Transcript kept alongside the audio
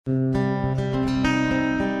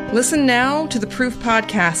Listen now to the Proof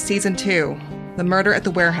Podcast Season 2, The Murder at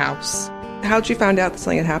the Warehouse. How'd you find out that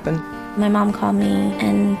something had happened? My mom called me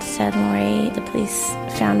and said, Lori, the police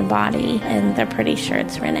found a body and they're pretty sure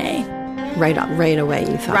it's Renee. Right away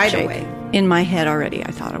you thought Right Jake. away. In my head already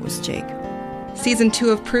I thought it was Jake. Season 2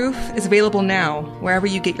 of Proof is available now, wherever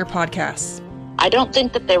you get your podcasts. I don't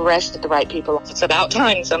think that they arrested the right people. It's about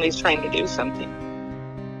time somebody's trying to do something.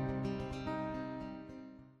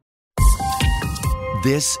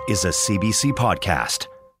 This is a CBC podcast.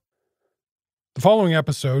 The following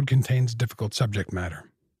episode contains difficult subject matter.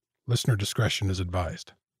 Listener discretion is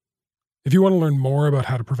advised. If you want to learn more about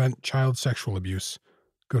how to prevent child sexual abuse,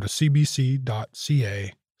 go to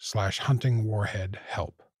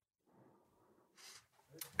cbc.ca/huntingwarheadhelp.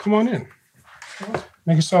 Come on in.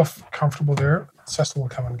 Make yourself comfortable there. Cecil will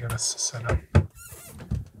come and get us set up.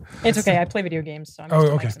 It's okay. I play video games, so I'm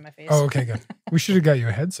just okay. in my face. Oh, okay, good. We should have got you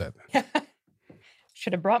a headset.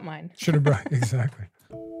 Should have brought mine. Exactly.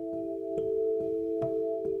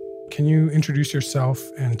 Can you introduce yourself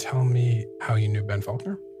and tell me how you knew Ben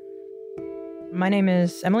Faulkner? My name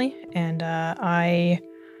is Emily, and I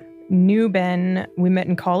knew Ben. We met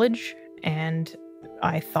in college, and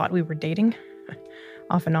I thought we were dating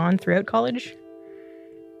off and on throughout college.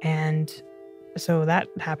 And so that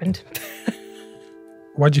happened.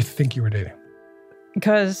 Why'd you think you were dating?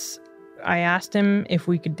 Because I asked him if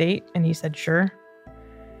we could date, and he said sure.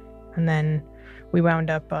 And then we wound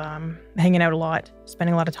up hanging out a lot,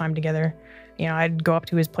 spending a lot of time together. You know, I'd go up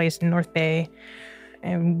to his place in North Bay,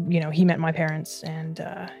 and, you know, he met my parents, and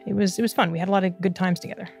it was fun. We had a lot of good times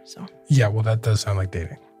together, so. Yeah, well, that does sound like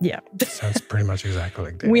dating. Yeah. Sounds pretty much exactly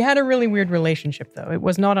like dating. We had a really weird relationship, though. It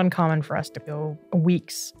was not uncommon for us to go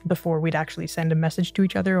weeks before we'd actually send a message to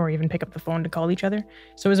each other or even pick up the phone to call each other.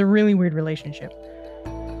 So it was a really weird relationship.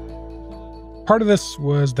 Part of this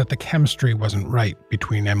was that the chemistry wasn't right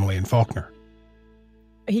between Emily and Faulkner.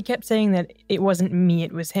 He kept saying that it wasn't me,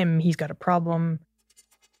 it was him. He's got a problem.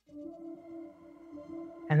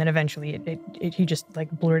 And then eventually he just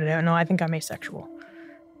like blurted out, no, I think I'm asexual.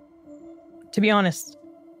 To be honest,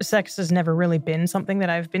 sex has never really been something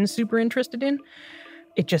that I've been super interested in.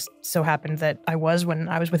 It just so happened that I was when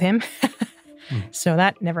I was with him. So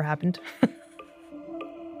that never happened.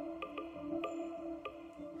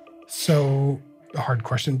 So, a hard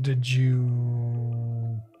question. Did you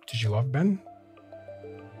love Ben?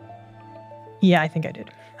 Yeah, I think I did.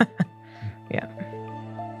 Yeah.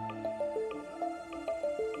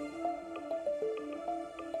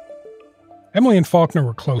 Emily and Faulkner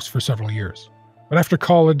were close for several years, but after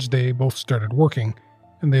college, they both started working,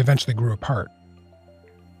 and they eventually grew apart.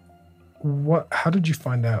 How did you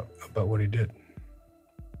find out about what he did?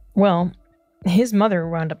 Well, His mother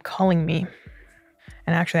wound up calling me.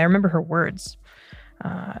 And actually, I remember her words.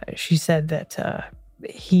 She said that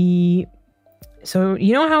so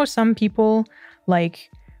you know how some people like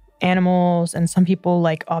animals and some people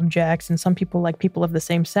like objects and some people like people of the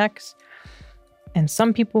same sex and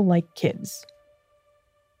some people like kids.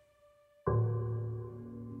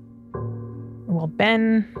 Well,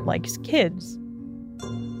 Ben likes kids.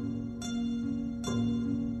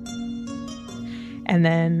 And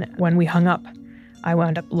then when we hung up, I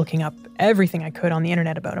wound up looking up everything I could on the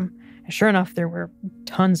internet about him. And sure enough, there were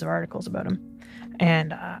tons of articles about him.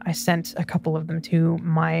 And I sent a couple of them to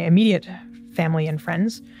my immediate family and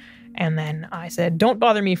friends. And then I said, don't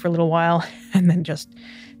bother me for a little while. And then just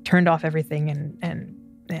turned off everything and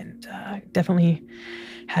definitely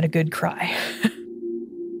had a good cry.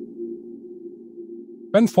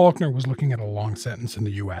 Ben Faulkner was looking at a long sentence in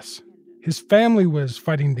the U.S. His family was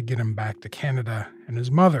fighting to get him back to Canada, and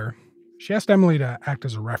his mother, she asked Emily to act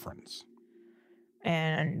as a reference.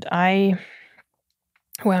 And I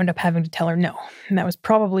wound up having to tell her no. And that was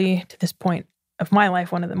probably, to this point of my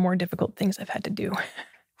life, one of the more difficult things I've had to do.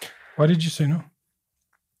 Why did you say no?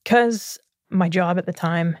 Because my job at the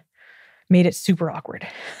time made it super awkward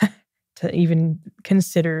to even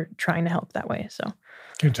consider trying to help that way. So,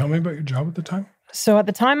 can you tell me about your job at the time? So at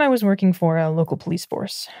the time I was working for a local police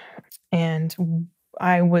force, and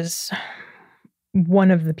I was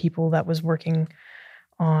one of the people that was working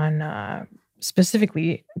on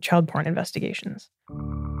specifically child porn investigations.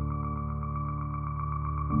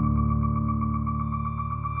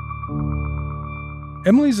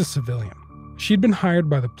 Emily's a civilian. She'd been hired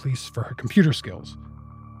by the police for her computer skills.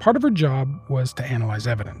 Part of her job was to analyze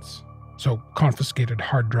evidence, so confiscated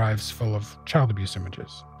hard drives full of child abuse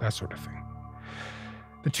images, that sort of thing.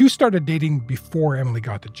 The two started dating before Emily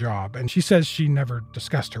got the job, and she says she never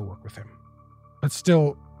discussed her work with him. But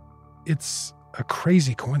still, it's a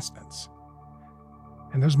crazy coincidence.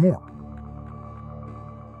 And there's more.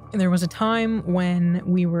 There was a time when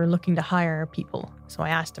we were looking to hire people, so I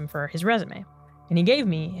asked him for his resume, and he gave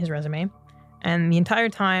me his resume, and the entire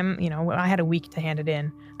time, I had a week to hand it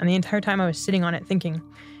in, and the entire time I was sitting on it thinking,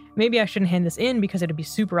 maybe I shouldn't hand this in because it'd be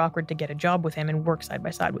super awkward to get a job with him and work side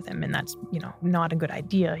by side with him, and that's, not a good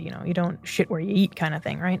idea, you don't shit where you eat kind of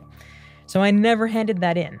thing, right? So I never handed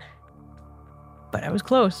that in, but I was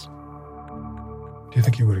close. Do you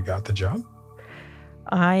think you would have got the job?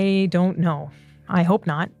 I don't know. I hope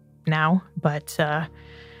not. Now, but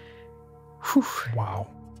whew. Wow.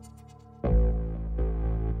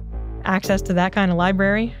 Access to that kind of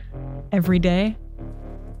library every day.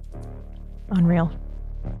 Unreal.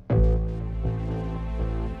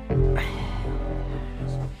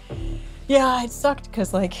 Yeah, it sucked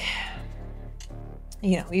because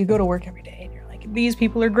you go to work every day and you're like, these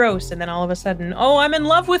people are gross, and then all of a sudden, oh, I'm in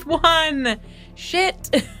love with one.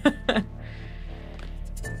 Shit.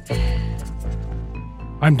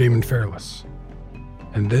 I'm Damon Fairless,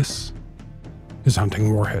 and this is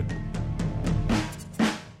Hunting Warhead.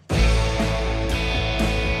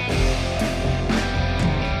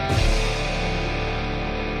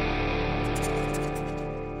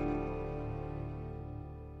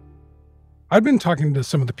 I'd been talking to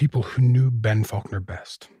some of the people who knew Ben Faulkner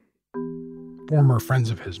best. Former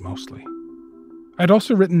friends of his, mostly. I'd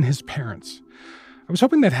also written his parents. I was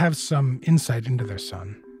hoping they'd have some insight into their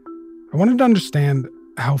son. I wanted to understand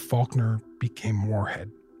how Faulkner became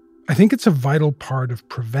Warhead. I think it's a vital part of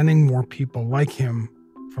preventing more people like him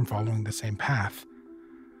from following the same path.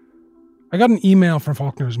 I got an email from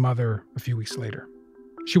Faulkner's mother a few weeks later.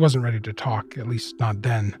 She wasn't ready to talk, at least not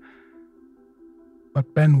then.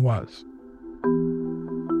 But Ben was.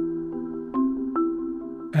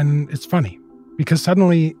 And it's funny, because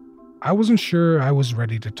suddenly I wasn't sure I was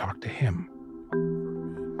ready to talk to him.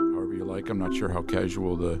 However you like. I'm not sure how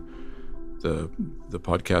casual the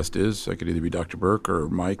podcast is. I could either be Dr. Burke or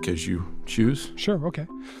Mike, as you choose. Sure, okay.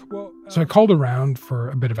 Well, so I called around for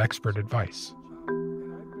a bit of expert advice.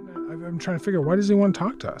 I'm trying to figure out, why does he want to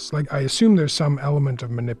talk to us? I assume there's some element of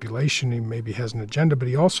manipulation. He maybe has an agenda, but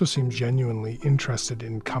he also seems genuinely interested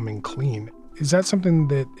in coming clean. Is that something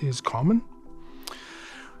that is common?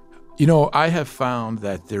 I have found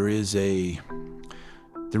that there is a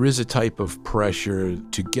type of pressure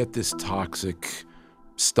to get this toxic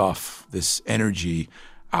stuff, this energy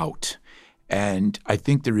out. And I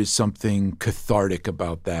think there is something cathartic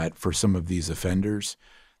about that for some of these offenders.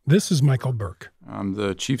 This is Michael Burke. I'm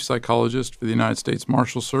the chief psychologist for the United States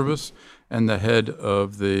Marshal Service and the head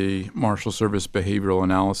of the Marshal Service Behavioral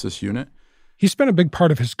Analysis Unit. He spent a big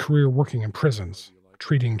part of his career working in prisons,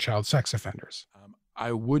 treating child sex offenders.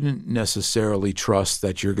 I wouldn't necessarily trust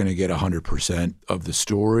that you're going to get 100% of the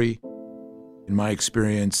story. In my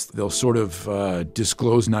experience, they'll sort of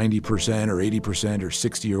disclose 90% or 80% or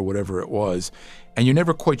 60% or whatever it was, and you're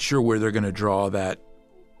never quite sure where they're going to draw that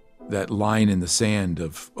line in the sand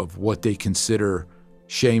of what they consider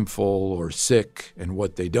shameful or sick and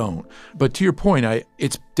what they don't. But to your point,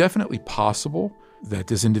 it's definitely possible that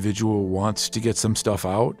this individual wants to get some stuff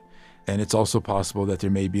out, and it's also possible that there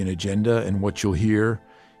may be an agenda, and what you'll hear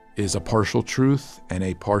is a partial truth and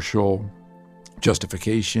a partial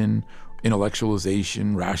justification,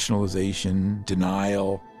 intellectualization, rationalization,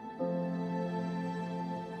 denial.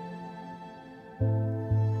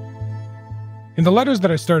 In the letters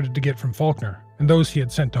that I started to get from Faulkner and those he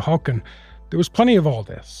had sent to Hawken, there was plenty of all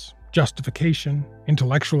this: justification,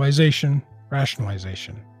 intellectualization,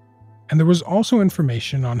 rationalization. And there was also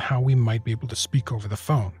information on how we might be able to speak over the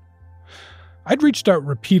phone. I'd reached out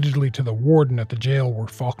repeatedly to the warden at the jail where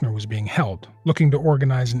Faulkner was being held, looking to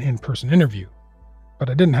organize an in-person interview,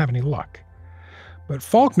 but I didn't have any luck. But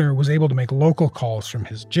Faulkner was able to make local calls from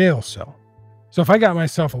his jail cell. So if I got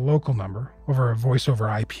myself a local number over a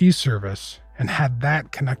voice-over IP service and had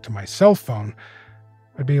that connect to my cell phone,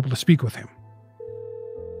 I'd be able to speak with him.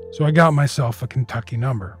 So I got myself a Kentucky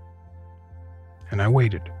number, and I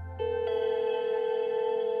waited.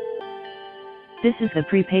 This is the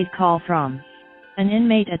prepaid call from an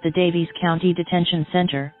inmate at the Davies County Detention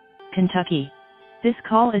Center, Kentucky. This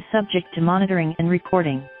call is subject to monitoring and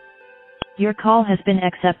recording. Your call has been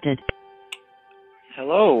accepted.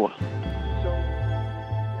 Hello.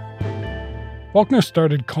 Faulkner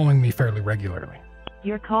started calling me fairly regularly.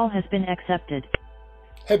 Your call has been accepted.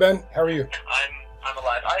 Hey Ben, how are you? I'm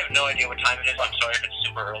alive. I have no idea what time it is. I'm sorry if it's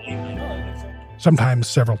super early. Sometimes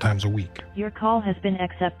several times a week. Your call has been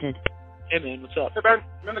accepted. Hey man, what's up? Hey Ben,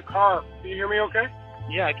 I'm in the car. Can you hear me okay?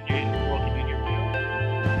 Yeah, I can hear you. Well, can you hear me?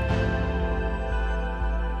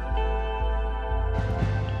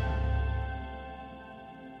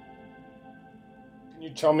 Can you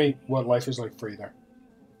tell me what life is like for you there?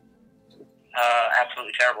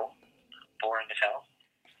 Absolutely terrible. Boring as hell.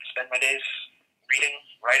 Spend my days reading,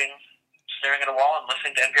 writing, staring at a wall, and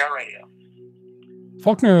listening to NPR radio.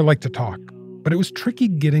 Faulkner liked to talk, but it was tricky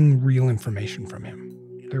getting real information from him.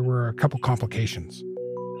 There were a couple complications.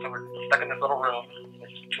 So we're stuck in this little room with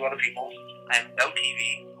 2 other people. I have no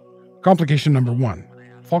TV. Complication number 1.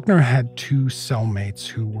 Faulkner had 2 cellmates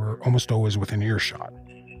who were almost always within earshot.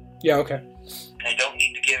 Yeah, okay. I don't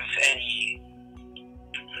need to give any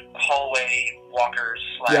hallway walkers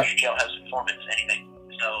 / jailhouse informants anything.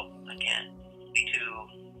 So I can't be too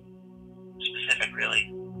specific,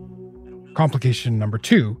 really. Complication number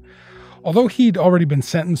 2. Although he'd already been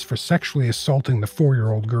sentenced for sexually assaulting the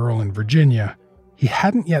 4-year-old girl in Virginia, he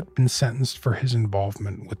hadn't yet been sentenced for his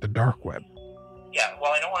involvement with the dark web. Yeah,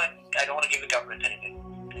 well, I don't want to give the government anything.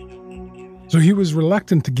 So he was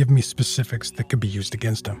reluctant to give me specifics that could be used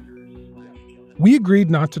against him. We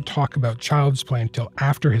agreed not to talk about child's play until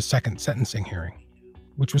after his second sentencing hearing,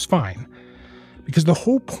 which was fine, because the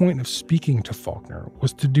whole point of speaking to Faulkner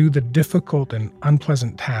was to do the difficult and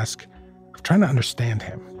unpleasant task of trying to understand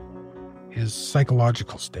him, his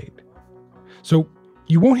psychological state. So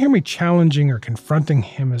you won't hear me challenging or confronting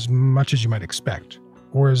him as much as you might expect,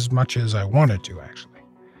 or as much as I wanted to, actually.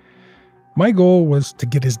 My goal was to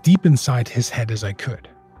get as deep inside his head as I could.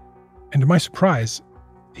 And to my surprise,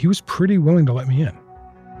 he was pretty willing to let me in.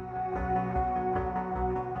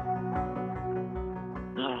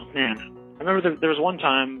 Oh, man. I remember there was one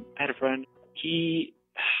time I had a friend, he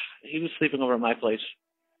was sleeping over at my place.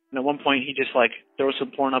 And at one point he just there was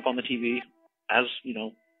some porn up on the TV, as,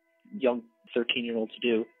 young 13-year-olds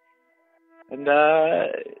do. And, I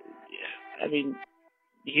mean,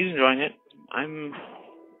 he's enjoying it. I'm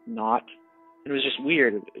not. It was just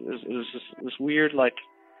weird. It was just this weird,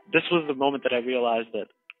 this was the moment that I realized that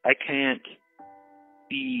I can't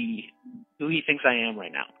be who he thinks I am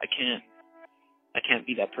right now. I can't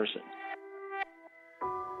be that person.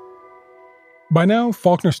 By now,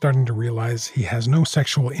 Faulkner's starting to realize he has no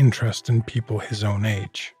sexual interest in people his own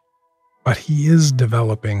age. But he is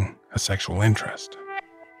developing a sexual interest.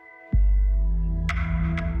 I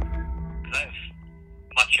have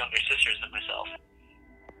much younger sisters than myself.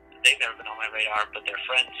 They've never been on my radar, but their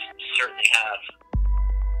friends certainly have.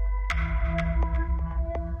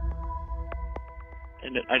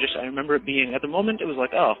 And I remember it being, at the moment, it was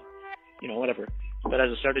whatever. But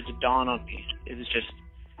as it started to dawn on me, it was just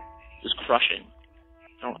crushing.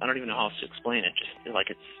 I don't even know how else to explain it. Just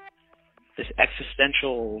it's this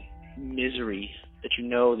existential misery that you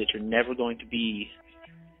know that you're never going to be,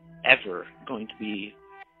 ever going to be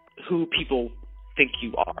who people think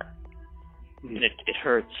you are. And it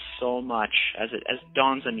hurts so much as it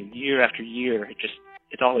dawns on you year after year.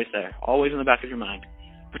 It's always there, always in the back of your mind.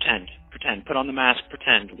 Pretend, put on the mask,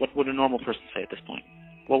 pretend. What would a normal person say at this point?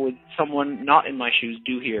 What would someone not in my shoes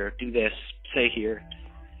do here, do this, say here?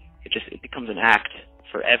 It becomes an act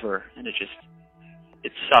forever, and it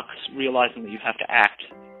sucks realizing that you have to act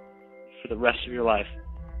for the rest of your life.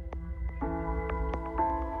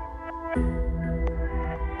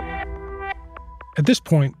 At this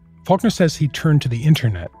point, Faulkner says he turned to the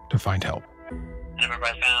internet to find help. I remember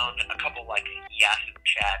I found a couple Yahoo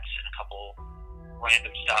chats and a couple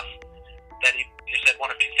random stuff that it said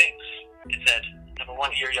one of 2 things. It said, number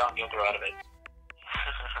 1, you're young, you'll grow out of it.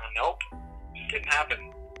 Nope, it didn't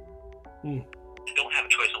happen. I don't have a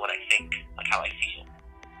choice on what I think, how I feel.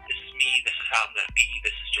 This is me, this is how I'm going to be,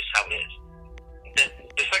 this is just how it is. Then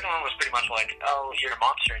the second one was pretty much oh, you're a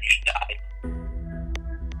monster and you should die.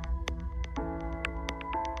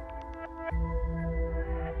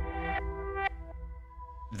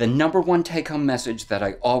 The number 1 take-home message that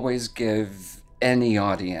I always give any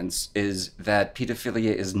audience is that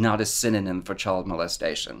pedophilia is not a synonym for child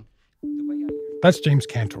molestation. That's James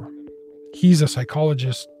Cantor. He's a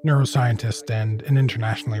psychologist, neuroscientist, and an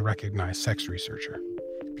internationally recognized sex researcher.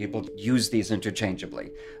 People use these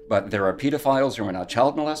interchangeably, but there are pedophiles who are not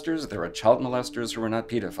child molesters, there are child molesters who are not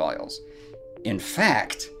pedophiles. In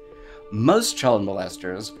fact, most child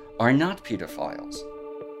molesters are not pedophiles.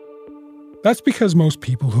 That's because most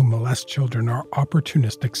people who molest children are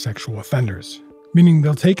opportunistic sexual offenders, meaning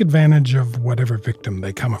they'll take advantage of whatever victim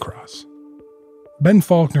they come across. Ben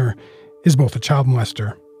Faulkner is both a child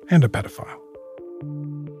molester and a pedophile.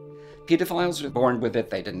 Pedophiles are born with it,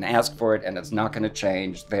 they didn't ask for it, and it's not going to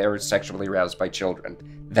change. They're sexually aroused by children.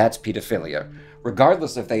 That's pedophilia,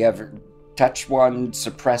 regardless if they ever touch one,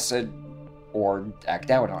 suppress it, or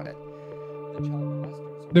act out on it.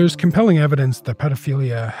 There's compelling evidence that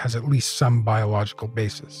pedophilia has at least some biological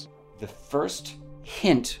basis. The first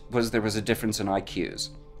hint was there was a difference in IQs.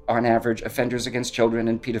 on average, offenders against children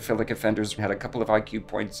and pedophilic offenders had a couple of IQ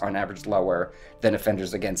points on average lower than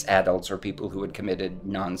offenders against adults or people who had committed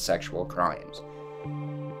non-sexual crimes.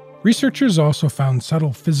 Researchers also found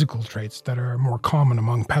subtle physical traits that are more common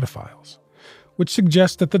among pedophiles, which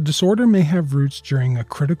suggests that the disorder may have roots during a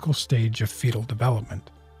critical stage of fetal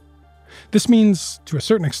development. This means, to a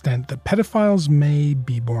certain extent, that pedophiles may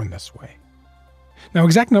be born this way. Now,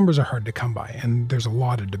 exact numbers are hard to come by, and there's a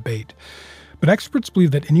lot of debate, but experts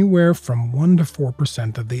believe that anywhere from 1% to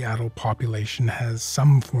 4% of the adult population has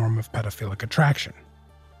some form of pedophilic attraction.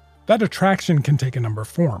 That attraction can take a number of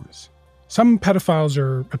forms. Some pedophiles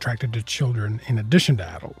are attracted to children in addition to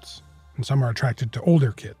adults, and some are attracted to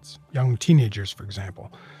older kids, young teenagers, for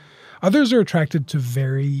example. Others are attracted to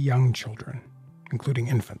very young children, including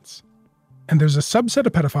infants. And there's a subset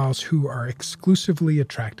of pedophiles who are exclusively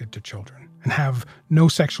attracted to children and have no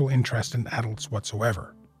sexual interest in adults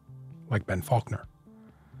whatsoever, like Ben Faulkner.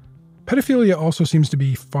 Pedophilia also seems to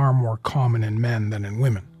be far more common in men than in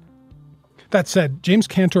women. That said, James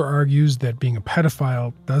Cantor argues that being a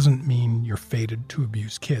pedophile doesn't mean you're fated to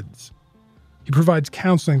abuse kids. He provides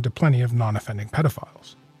counseling to plenty of non-offending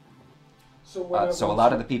pedophiles. So a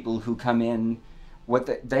lot of the people who come in,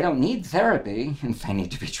 they don't need therapy, and they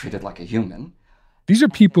need to be treated like a human. These are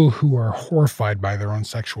people who are horrified by their own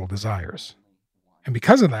sexual desires. And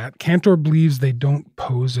because of that, Cantor believes they don't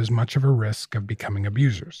pose as much of a risk of becoming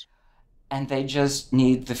abusers. And they just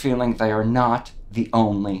need the feeling they are not the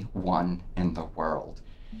only one in the world.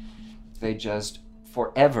 They just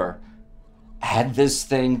forever had this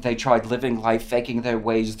thing. They tried living life, faking their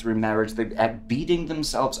ways through marriage. They beating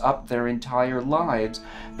themselves up their entire lives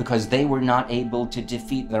because they were not able to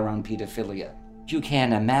defeat their own pedophilia. You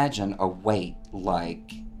can't imagine a weight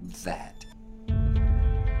like that.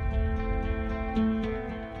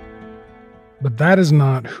 But that is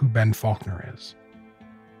not who Ben Faulkner is.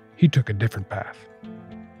 He took a different path.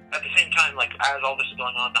 At the same time, like, as all this is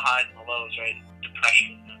going on, the highs and the lows, right?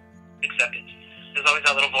 Depression, acceptance. There's always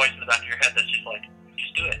that little voice in the back of your head that's just like,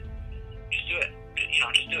 just do it. Just do it.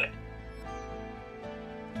 Just do it.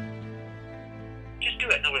 Just do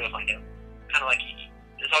it. Nobody will find out. Kind of like,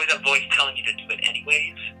 there's always that voice telling you to do it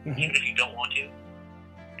anyways, even if you don't want to,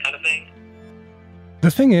 kind of thing.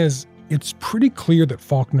 The thing is, it's pretty clear that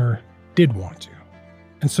Faulkner did want to.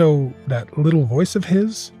 And so that little voice of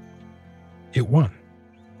his, it won.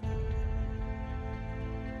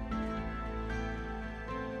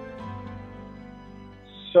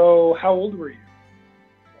 So, how old were you?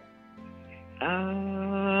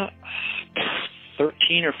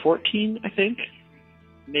 13 or 14, I think.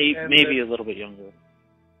 Maybe a little bit younger.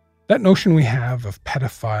 That notion we have of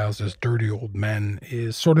pedophiles as dirty old men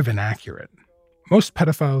is sort of inaccurate. Most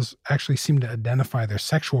pedophiles actually seem to identify their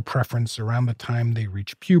sexual preference around the time they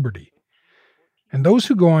reach puberty. And those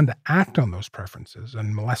who go on to act on those preferences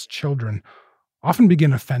and molest children often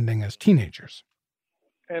begin offending as teenagers.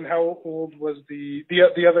 And how old was the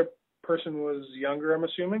other person? Was younger, I'm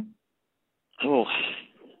assuming? Oh,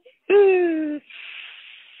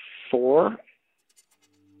 4,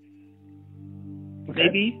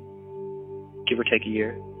 maybe, give or take a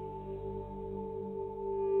year.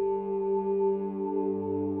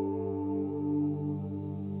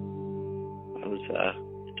 I was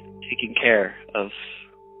taking care of.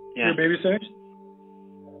 Your babysitter?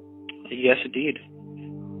 Yes, indeed.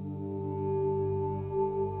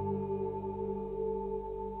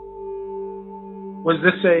 Was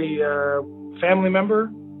this a family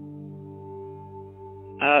member?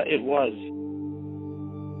 It was.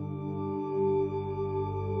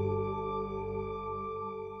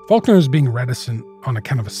 Faulkner is being reticent on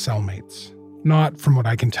account of his cellmates, not, from what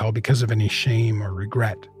I can tell, because of any shame or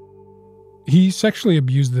regret. He sexually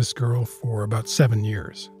abused this girl for about 7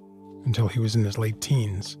 years, until he was in his late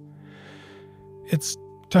teens. It's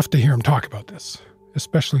tough to hear him talk about this,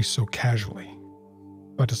 especially so casually,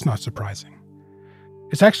 but it's not surprising.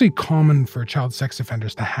 It's actually common for child sex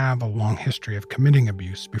offenders to have a long history of committing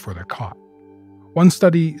abuse before they're caught. One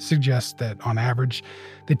study suggests that, on average,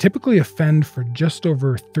 they typically offend for just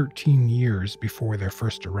over 13 years before their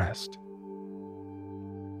first arrest.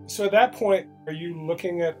 So at that point, are you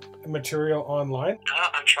looking at material online?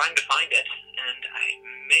 I'm trying to find it, and I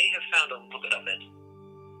may have found a little bit of it,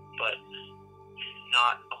 but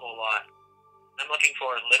not a whole lot. I'm looking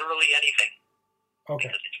for literally anything.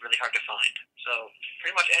 Okay. Because it's really hard to find. So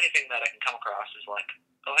pretty much anything that I can come across is like,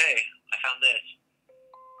 oh hey, I found this.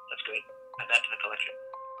 That's good. Add that to the collection.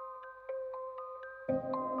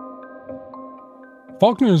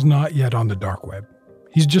 Faulkner is not yet on the dark web.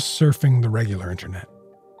 He's just surfing the regular internet.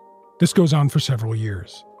 This goes on for several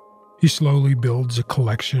years. He slowly builds a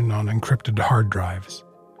collection on encrypted hard drives.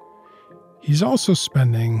 He's also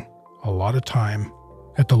spending a lot of time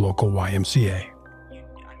at the local YMCA.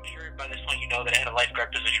 I'm sure by this point you know that I had a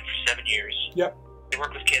lifeguard position for 7 years. Yep. I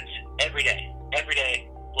worked with kids every day. Every day.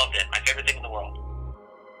 Loved it. My favorite thing in the world.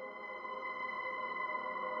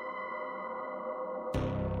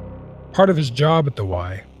 Part of his job at the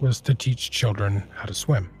Y was to teach children how to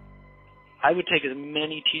swim. I would take as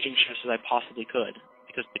many teaching shifts as I possibly could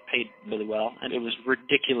because they paid really well, and it was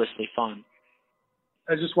ridiculously fun.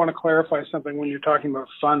 I just want to clarify something when you're talking about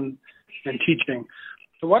fun and teaching.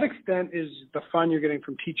 To what extent is the fun you're getting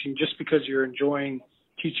from teaching just because you're enjoying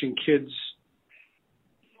teaching kids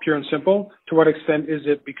pure and simple? To what extent is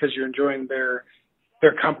it because you're enjoying their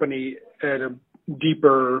company at a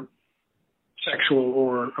deeper sexual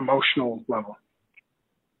or emotional level?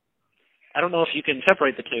 I don't know if you can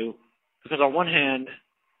separate the two, because on one hand,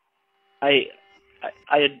 I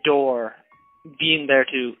adore being there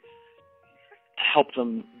to help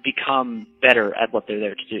them become better at what they're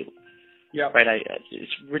there to do. Yeah. Right.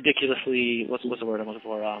 It's ridiculously what's the word I'm looking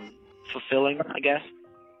for? Fulfilling, I guess.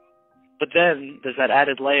 But then there's that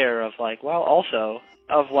added layer of like, well, also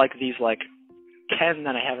of like these like 10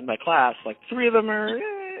 that I have in my class, like 3 of them are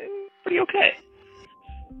pretty okay.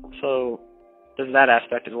 So there's that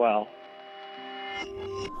aspect as well.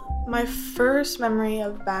 My first memory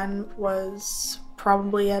of Ben was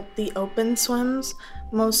probably at the open swims,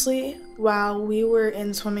 mostly while we were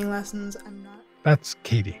in swimming lessons. That's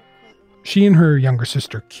Katie. She and her younger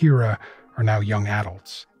sister, Kira, are now young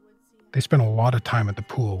adults. They spent a lot of time at the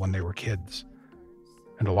pool when they were kids,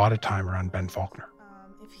 and a lot of time around Ben Faulkner.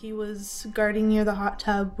 If he was guarding near the hot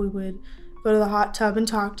tub, we would go to the hot tub and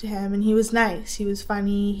talk to him, and he was nice. He was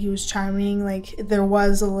funny. He was charming. Like, there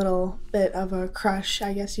was a little bit of a crush,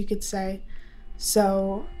 I guess you could say.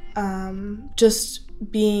 So just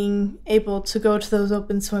being able to go to those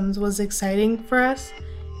open swims was exciting for us,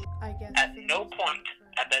 I guess. At no point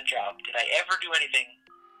at that job did I ever do anything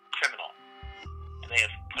criminal. I may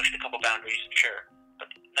have pushed a couple boundaries, sure, but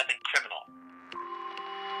nothing criminal.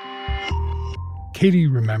 Katie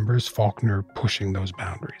remembers Faulkner pushing those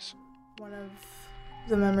boundaries. One of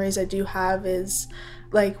the memories I do have is,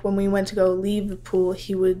 like, when we went to go leave the pool,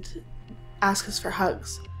 he would ask us for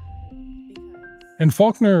hugs. And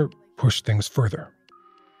Faulkner pushed things further.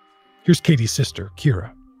 Here's Katie's sister,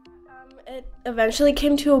 Kira. It eventually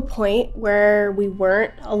came to a point where we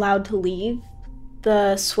weren't allowed to leave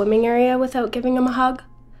the swimming area without giving him a hug.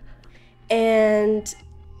 And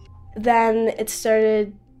then it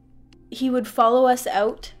started, he would follow us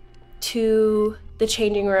out to the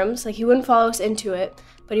changing rooms. Like, he wouldn't follow us into it,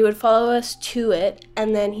 but he would follow us to it,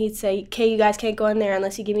 and then he'd say, okay, you guys can't go in there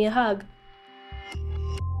unless you give me a hug.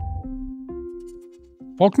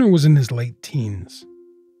 Faulkner was in his late teens.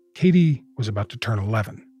 Katie was about to turn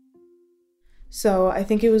 11. So I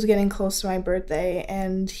think it was getting close to my birthday,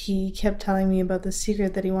 and he kept telling me about the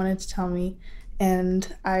secret that he wanted to tell me,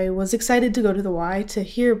 and I was excited to go to the Y to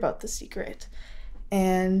hear about the secret.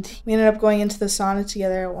 And we ended up going into the sauna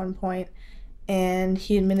together at one point, and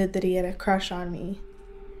he admitted that he had a crush on me.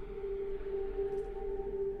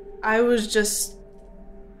 I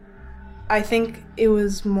think it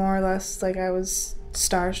was more or less like I was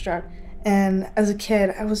starstruck. And as a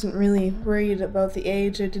kid, I wasn't really worried about the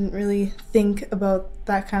age. I didn't really think about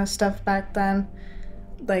that kind of stuff back then.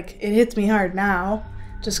 Like, it hits me hard now,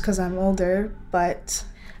 just because I'm older, but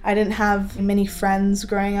I didn't have many friends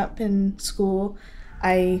growing up in school.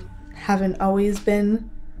 I haven't always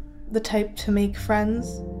been the type to make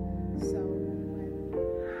friends.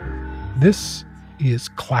 This is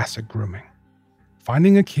classic grooming.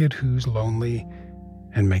 Finding a kid who's lonely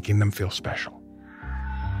and making them feel special.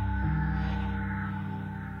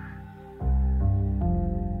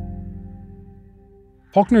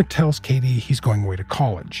 Faulkner tells Katie he's going away to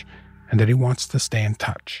college and that he wants to stay in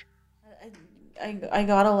touch. I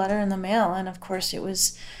got a letter in the mail, and of course it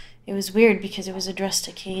was weird because it was addressed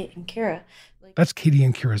to Kate and Kira. That's Katie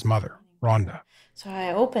and Kira's mother, Rhonda. So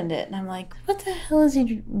I opened it, and I'm like, what the hell is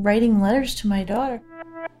he writing letters to my daughter?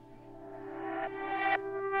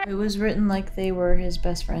 It was written like they were his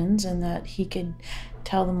best friends and that he could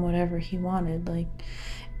tell them whatever he wanted. Like,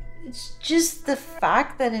 it's just the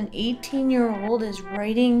fact that an 18-year-old is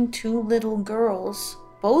writing 2 little girls,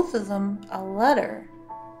 both of them, a letter.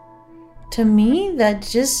 To me, that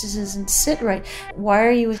just doesn't sit right. Why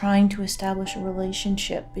are you trying to establish a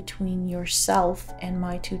relationship between yourself and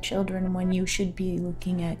my 2 children when you should be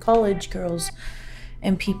looking at college girls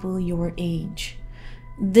and people your age?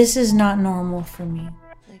 This is not normal for me.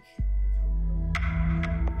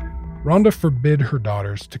 Rhonda forbid her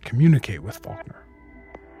daughters to communicate with Faulkner.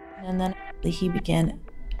 And then he began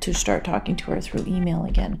to start talking to her through email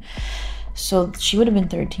again. So she would have been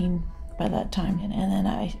 13 by that time. And then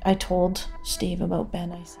I told Steve about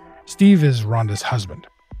Ben. I said, Steve is Rhonda's husband.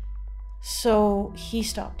 So he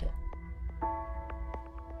stopped it.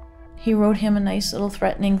 He wrote him a nice little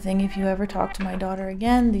threatening thing. If you ever talk to my daughter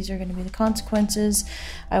again, these are going to be the consequences.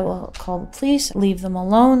 I will call the police, leave them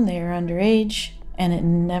alone. They are underage. And it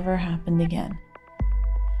never happened again.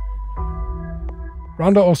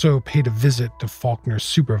 Rhonda also paid a visit to Faulkner's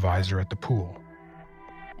supervisor at the pool.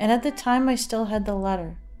 And at the time, I still had the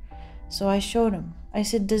letter. So I showed him. I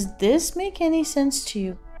said, does this make any sense to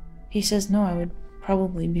you? He says, no, I would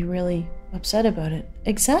probably be really upset about it.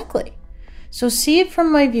 Exactly. So see it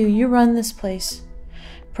from my view. You run this place.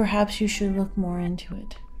 Perhaps you should look more into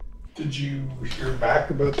it. Did you hear back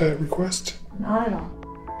about that request? Not at all.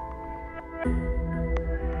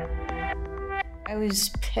 I was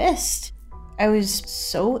pissed. I was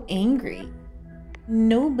so angry.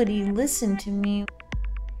 Nobody listened to me.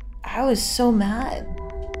 I was so mad.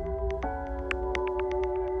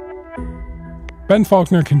 Ben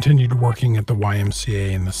Faulkner continued working at the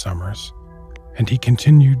YMCA in the summers, and he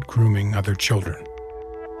continued grooming other children.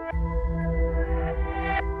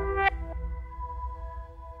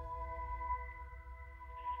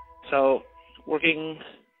 So, working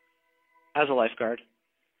as a lifeguard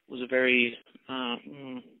was a very,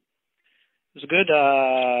 it was a good,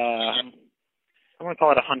 I'm going to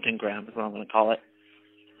call it a hunting ground is what I'm going to call it.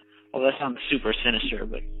 Well, that sounds super sinister,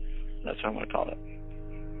 but that's what I'm going to call it.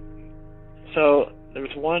 So, there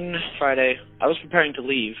was one Friday, I was preparing to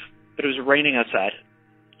leave, but it was raining outside,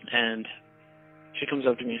 and she comes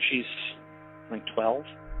up to me, she's like 12.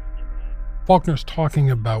 Faulkner's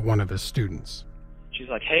talking about one of his students. She's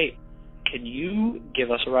like, hey, can you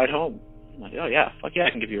give us a ride home? I'm like, oh yeah, fuck yeah, I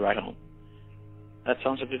can give you a ride home. That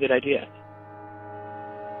sounds like a good idea.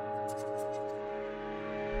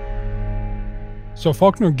 So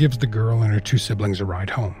Faulkner gives the girl and her two siblings a ride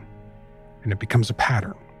home, and it becomes a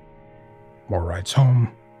pattern. More rides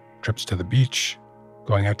home, trips to the beach,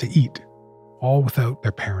 going out to eat, all without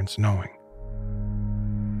their parents knowing.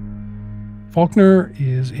 Faulkner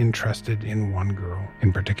is interested in one girl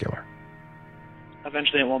in particular.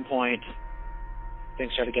 Eventually, at one point,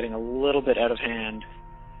 things started getting a little bit out of hand.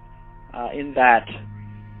 In that,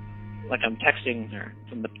 like, I'm texting her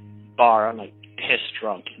from the bar. I'm like pissed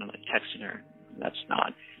drunk, and I'm like texting her. That's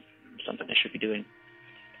not something I should be doing.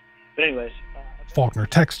 But anyways, Faulkner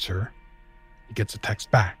texts her. He gets a text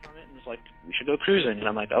back. it's like, we should go cruising, and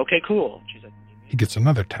I'm like, okay, cool. She's like, He gets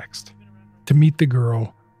another text to meet the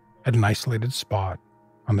girl at an isolated spot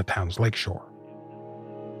on the town's lakeshore.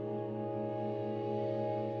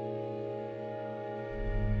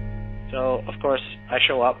 So, of course, I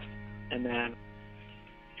show up, and then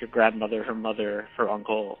your grandmother, her mother, her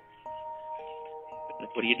uncle,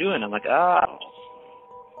 like, what are you doing? I'm like,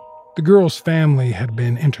 The girl's family had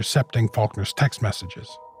been intercepting Faulkner's text messages.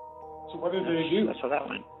 So what did they do? That's how that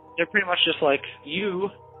went. They're pretty much just like, you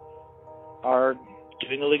are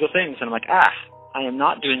doing illegal things. And I'm like, I am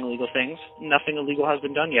not doing illegal things. Nothing illegal has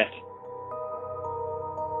been done yet.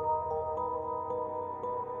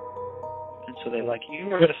 And so they're like, you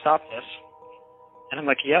are going to stop this. And I'm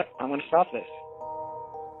like, yep, I'm going to stop this.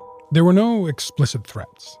 There were no explicit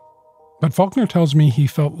threats, but Faulkner tells me he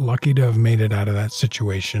felt lucky to have made it out of that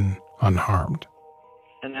situation unharmed.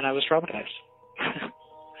 And then I was traumatized.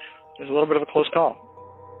 It was a little bit of a close call.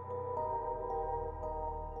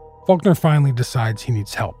 Faulkner finally decides he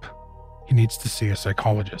needs help. He needs to see a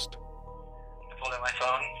psychologist. I pulled out my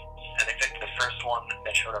phone, and I picked the first one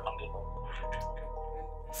that showed up on Google.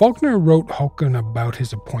 Faulkner wrote Hogan about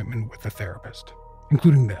his appointment with a therapist,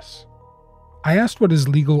 including this. I asked what his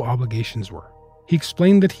legal obligations were. He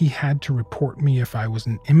explained that he had to report me if I was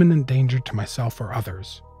an imminent danger to myself or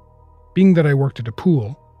others. Being that I worked at a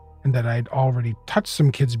pool, and that I'd already touched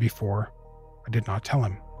some kids before, I did not tell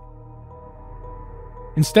him.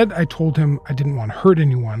 Instead, I told him I didn't want to hurt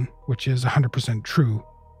anyone, which is 100% true,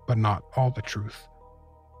 but not all the truth.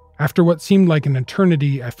 After what seemed like an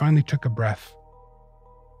eternity, I finally took a breath.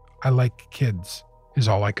 I like kids, is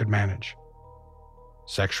all I could manage.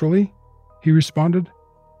 Sexually? He responded.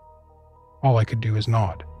 All I could do is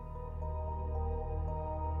nod.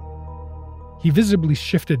 He visibly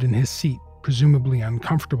shifted in his seat, presumably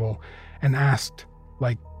uncomfortable, and asked,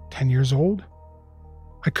 like 10 years old?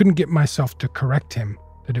 I couldn't get myself to correct him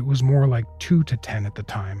that it was more like 2 to 10 at the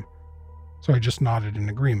time, so I just nodded in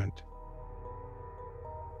agreement.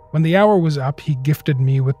 When the hour was up, he gifted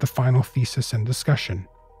me with the final thesis and discussion.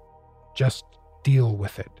 Just deal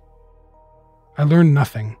with it. I learned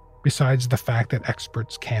nothing besides the fact that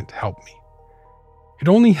experts can't help me. It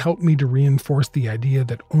only helped me to reinforce the idea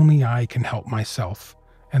that only I can help myself,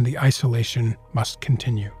 and the isolation must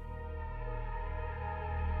continue.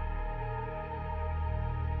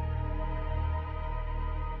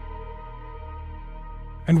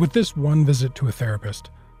 And with this one visit to a therapist,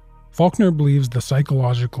 Faulkner believes the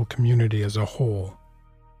psychological community as a whole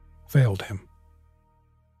failed him.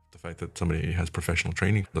 The fact that somebody has professional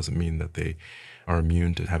training doesn't mean that they are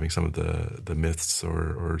immune to having some of the myths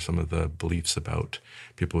or some of the beliefs about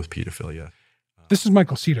people with pedophilia. This is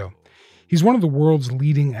Michael Cito. He's one of the world's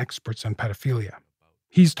leading experts on pedophilia.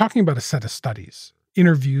 He's talking about a set of studies,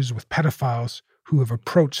 interviews with pedophiles who have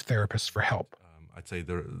approached therapists for help. I'd say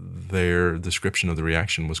their description of the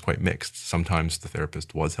reaction was quite mixed. Sometimes the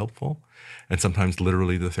therapist was helpful, and sometimes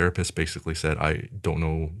literally the therapist basically said, I don't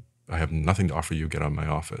know, I have nothing to offer you, get out of my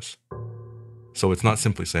office. So it's not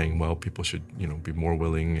simply saying, well, people should, be more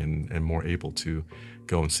willing and more able to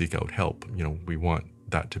go and seek out help. We want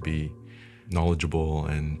that to be knowledgeable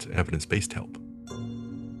and evidence-based help.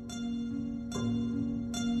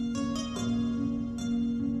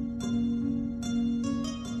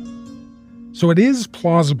 So it is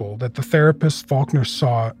plausible that the therapist Faulkner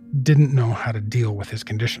saw didn't know how to deal with his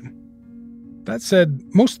condition. That said,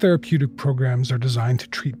 most therapeutic programs are designed to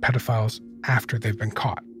treat pedophiles after they've been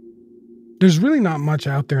caught. There's really not much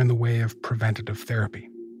out there in the way of preventative therapy.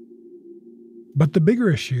 But the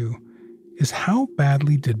bigger issue is, how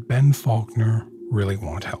badly did Ben Faulkner really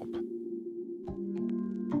want help?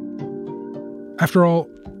 After all,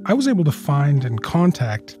 I was able to find and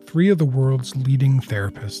contact 3 of the world's leading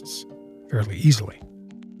therapists fairly easily.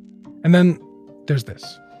 And then there's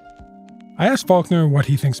this. I asked Faulkner what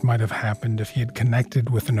he thinks might have happened if he had connected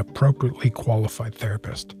with an appropriately qualified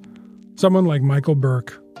therapist. Someone like Michael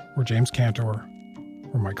Burke, or James Cantor,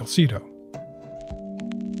 or Michael Cito.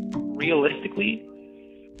 Realistically,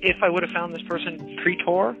 if I would have found this person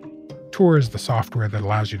pre-Tor... Tor is the software that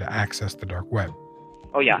allows you to access the dark web.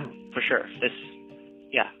 Oh yeah, for sure.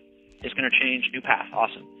 It's going to change, new path,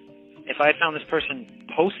 awesome. If I had found this person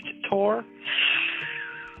post-Tor,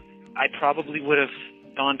 I probably would have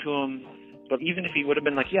gone to him, but even if he would have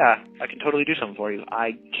been like, yeah, I can totally do something for you,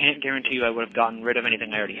 I can't guarantee you I would have gotten rid of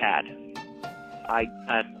anything I already had. I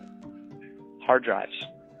had hard drives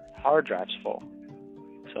full.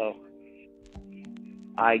 So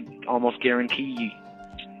I almost guarantee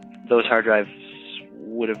those hard drives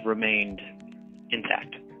would have remained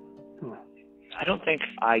intact. I don't think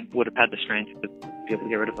I would have had the strength to be able to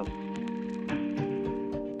get rid of them.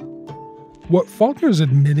 What Faulkner's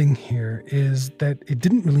admitting here is that it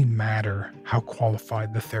didn't really matter how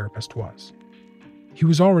qualified the therapist was. He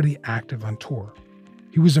was already active on tour.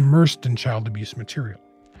 He was immersed in child abuse material.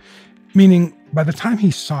 Meaning, by the time he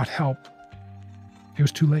sought help, it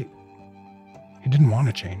was too late. He didn't want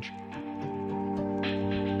to change.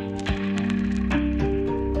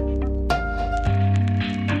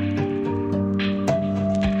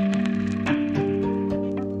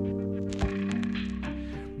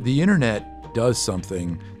 The internet does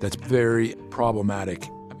something that's very problematic.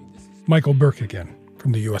 Michael Burke again,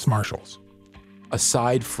 from the U.S. Marshals.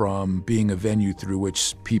 Aside from being a venue through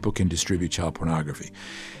which people can distribute child pornography,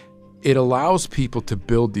 it allows people to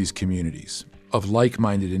build these communities of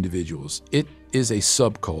like-minded individuals. It is a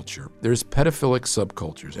subculture. There's pedophilic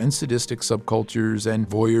subcultures and sadistic subcultures and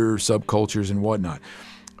voyeur subcultures and whatnot.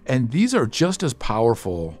 And these are just as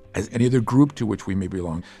powerful as any other group to which we may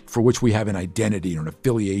belong, for which we have an identity or an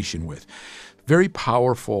affiliation with. Very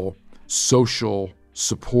powerful social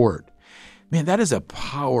support. Man, that is a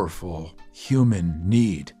powerful human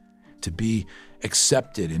need, to be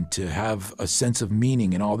accepted and to have a sense of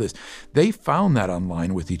meaning in all this. They found that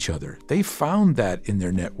online with each other. They found that in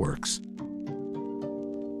their networks.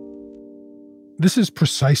 This is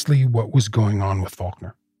precisely what was going on with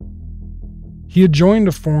Faulkner. He had joined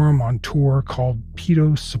a forum on tour called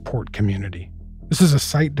Pedo Support Community. This is a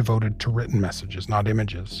site devoted to written messages, not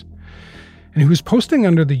images. And he was posting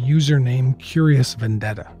under the username Curious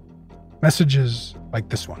Vendetta. Messages like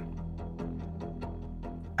this one.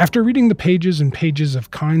 After reading the pages and pages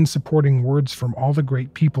of kind supporting words from all the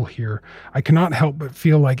great people here, I cannot help but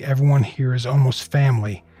feel like everyone here is almost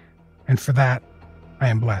family, and for that, I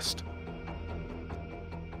am blessed.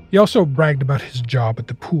 He also bragged about his job at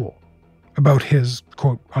the pool, about his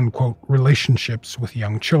quote-unquote relationships with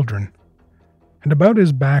young children, and about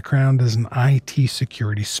his background as an IT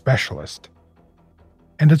security specialist.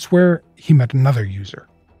 And it's where he met another user,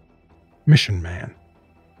 Mission Man,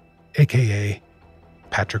 aka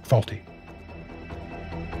Patrick Faulty.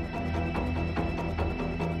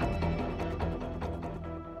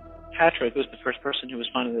 Patrick was the first person who was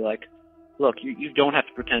finally like, look, you don't have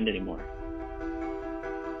to pretend anymore.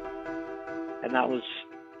 And that was,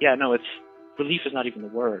 relief is not even the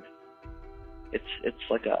word. It's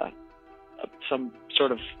like some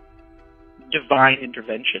sort of divine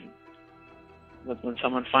intervention. When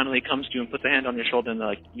someone finally comes to you and puts a hand on your shoulder and they're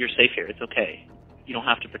like, "You're safe here. It's okay. You don't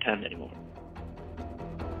have to pretend anymore."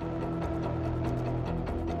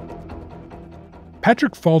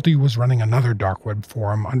 Patrick Faulty was running another dark web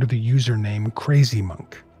forum under the username Crazy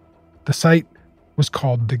Monk. The site was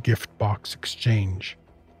called the Gift Box Exchange.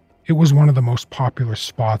 It was one of the most popular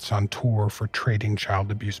spots on Tor for trading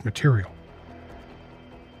child abuse material.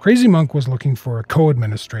 Crazy Monk was looking for a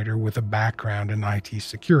co-administrator with a background in IT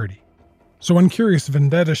security. So when Curious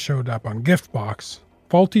Vendetta showed up on Giftbox,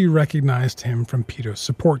 Faulty recognized him from PETA's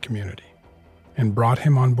support community and brought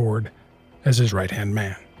him on board as his right-hand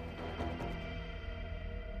man.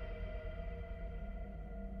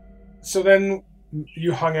 So then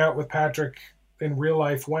you hung out with Patrick in real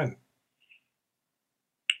life when?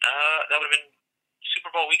 That would have been Super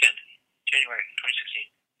Bowl weekend, January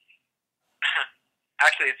 2016.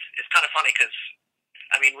 Actually, it's kind of funny because,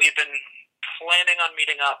 we had been planning on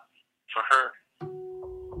meeting up for her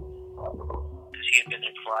because he had been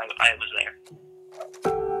there before I was there.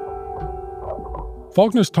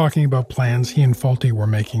 Faulkner's talking about plans he and Faulty were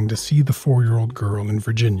making to see the 4-year-old girl in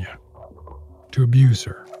Virginia, to abuse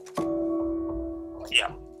her.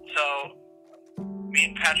 Yeah. So,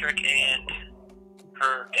 me and Patrick and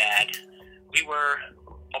her dad, we were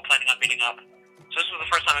all planning on meeting up. So this was the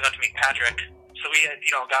first time I got to meet Patrick. So we had,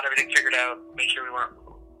 got everything figured out, made sure we weren't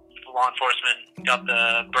law enforcement, got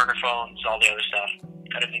the burner phones, all the other stuff,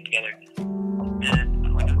 got everything together.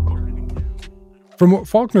 From what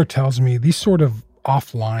Faulkner tells me, these sort of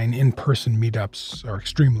offline, in-person meetups are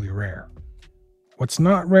extremely rare. What's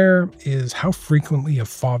not rare is how frequently a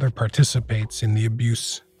father participates in the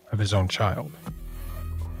abuse of his own child.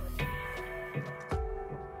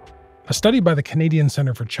 A study by the Canadian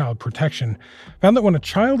Centre for Child Protection found that when a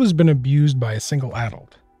child has been abused by a single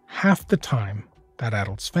adult, half the time, that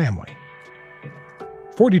adult's family.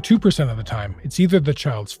 42% of the time, it's either the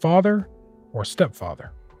child's father or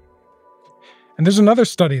stepfather. And there's another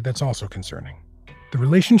study that's also concerning. The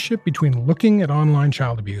relationship between looking at online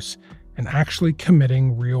child abuse and actually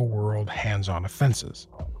committing real-world hands-on offenses.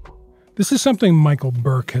 This is something Michael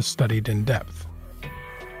Burke has studied in depth.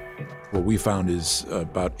 What we found is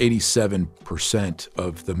about 87%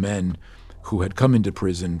 of the men who had come into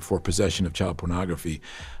prison for possession of child pornography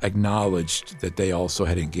acknowledged that they also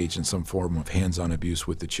had engaged in some form of hands-on abuse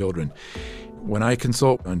with the children. When I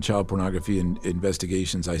consult on child pornography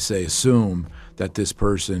investigations, I say assume that this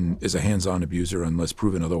person is a hands-on abuser unless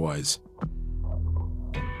proven otherwise.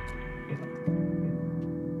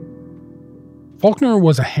 Faulkner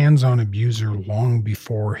was a hands-on abuser long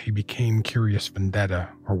before he became Curious Vendetta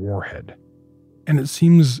or Warhead. And it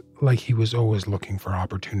seems like he was always looking for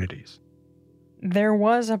opportunities. There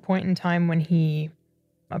was a point in time when he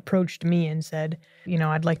approached me and said,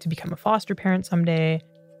 I'd like to become a foster parent someday.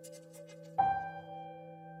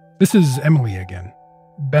 This is Emily again,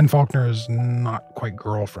 Ben Faulkner's not quite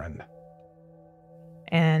girlfriend.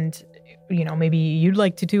 And, maybe you'd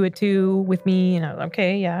like to do it too with me. And I was like,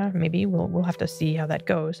 okay, yeah, maybe we'll have to see how that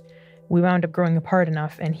goes. We wound up growing apart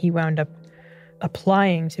enough, and he wound up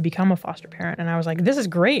applying to become a foster parent. And I was like, this is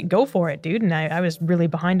great. Go for it, dude. And I was really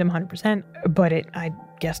behind him 100%, but it, I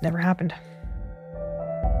guess, never happened.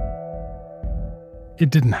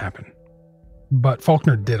 It didn't happen. But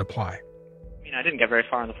Faulkner did apply. I didn't get very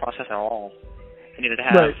far in the process at all. I needed to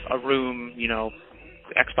have a room,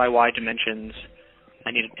 X by Y dimensions. I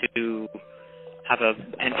needed to have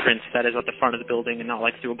an entrance that is at the front of the building and not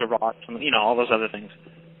like through a garage, all those other things.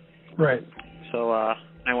 Right. So I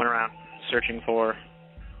went around searching for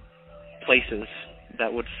places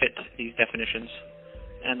that would fit these definitions.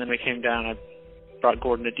 And then we came down, I brought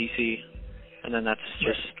Gordon to DC, and then that's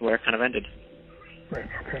just where it kind of ended. Right,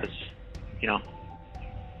 okay. Because, yeah.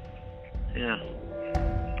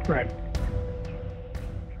 Right.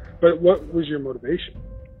 But what was your motivation?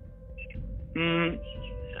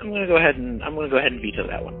 I'm going to go ahead and veto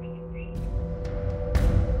that one.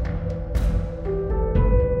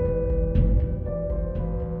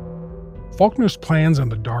 Faulkner's plans on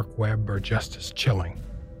the dark web are just as chilling,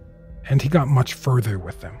 and he got much further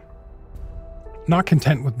with them. Not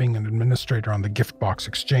content with being an administrator on the Gift Box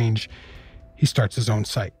Exchange, he starts his own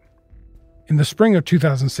site. In the spring of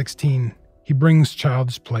 2016, he brings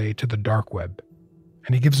child's play to the dark web,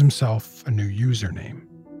 and he gives himself a new username.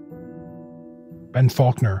 Ben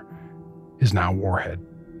Faulkner is now Warhead.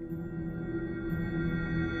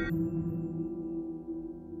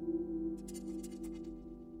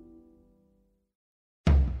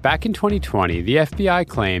 Back in 2020, the FBI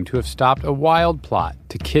claimed to have stopped a wild plot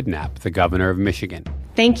to kidnap the governor of Michigan.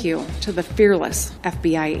 Thank you to the fearless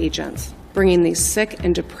FBI agents, bringing these sick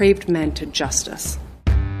and depraved men to justice.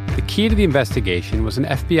 The key to the investigation was an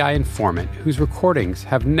FBI informant whose recordings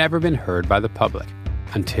have never been heard by the public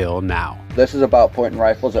until now. This is about pointing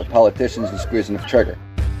rifles at politicians and squeezing the trigger.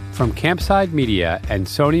 From Campside Media and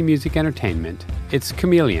Sony Music Entertainment, it's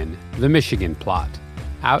Chameleon, The Michigan Plot.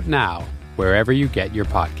 Out now, wherever you get your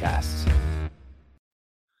podcasts.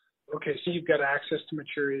 Okay, so you've got access to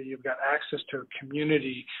material, you've got access to a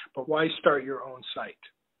community, but why start your own site?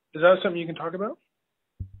 Is that something you can talk about?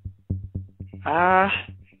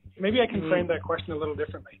 Maybe I can frame that question a little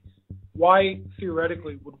differently. Why,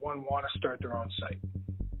 theoretically, would one want to start their own site?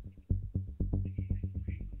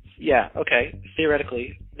 Yeah, okay.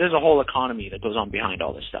 Theoretically, there's a whole economy that goes on behind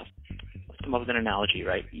all this stuff. Let's come up with an analogy,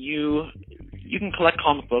 right? You can collect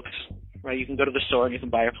comic books, right? You can go to the store and you can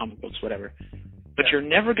buy your comic books, whatever. But you're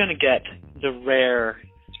never going to get the rare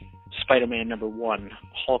Spider-Man #1,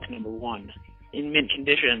 Hulk #1. In mint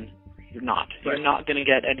condition, you're not. Right. You're not going to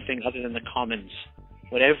get anything other than the commons,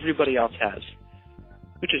 what everybody else has,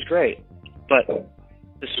 which is great. But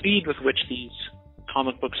the speed with which these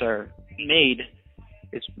comic books are made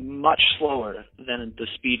is much slower than the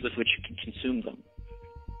speed with which you can consume them.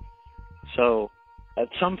 So at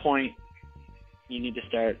some point, you need to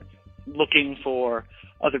start looking for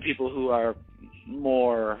other people who are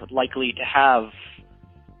more likely to have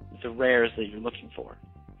the rares that you're looking for.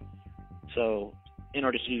 So in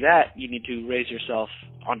order to do that, you need to raise yourself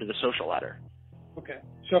onto the social ladder. Okay.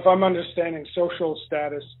 So if I'm understanding, social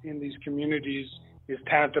status in these communities is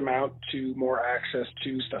tantamount to more access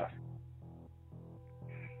to stuff.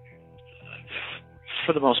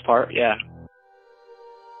 For the most part, yeah.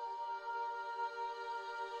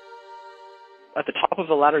 At the top of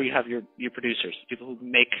the ladder, you have your producers, people who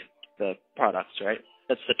make the products, right?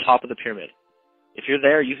 That's the top of the pyramid. If you're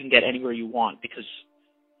there, you can get anywhere you want because,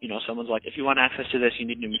 you know, someone's like, if you want access to this, you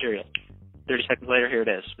need new material. 30 seconds later, here it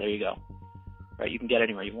is. There you go. Right? You can get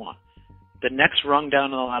anywhere you want. The next rung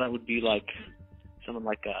down on the ladder would be like someone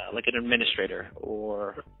like an administrator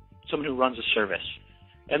or someone who runs a service.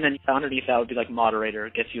 And then underneath that would be like moderator,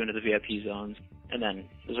 gets you into the VIP zones. And then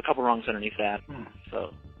there's a couple rungs underneath that.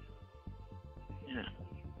 So, yeah.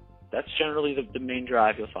 That's generally the main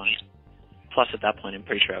drive you'll find. Plus, at that point, I'm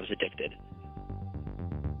pretty sure I was addicted.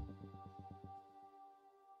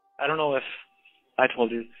 I don't know if I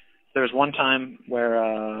told you. There was one time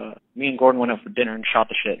where me and Gordon went out for dinner and shot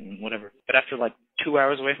the shit and whatever. But after like 2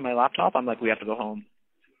 hours away from my laptop, I'm like, we have to go home.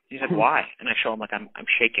 He said, why? And I show him like I'm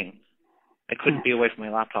shaking. I couldn't be away from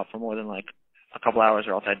my laptop for more than like a couple hours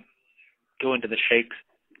or else I'd go into the shakes.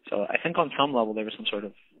 So I think on some level there was some sort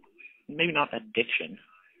of, maybe not addiction,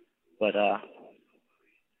 but I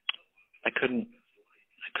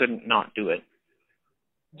couldn't not do it.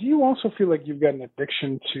 Do you also feel like you've got an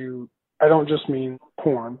addiction to, I don't just mean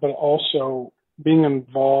porn, but also being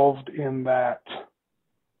involved in that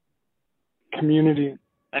community?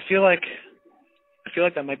 I feel like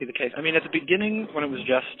that might be the case. I mean, at the beginning when it was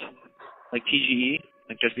just like TGE,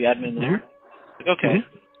 like just the admin there, like okay.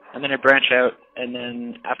 And then I branched out, and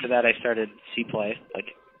then after that I started C-Play.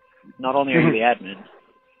 Like, not only are you the admin,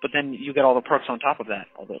 but then you get all the perks on top of that,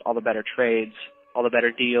 all the better trades, all the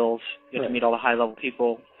better deals. You get to meet all the high-level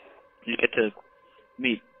people. You get to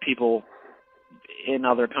meet people in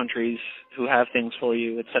other countries who have things for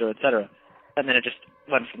you, et cetera, et cetera. And then it just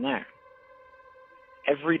went from there.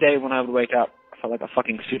 Every day when I would wake up, I felt like a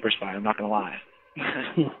fucking super spy, I'm not going to lie.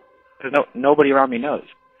 Because nobody around me knows.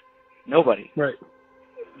 Nobody. Right.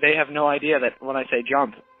 They have no idea that when I say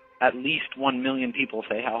jump, at least 1 million people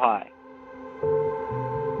say how high.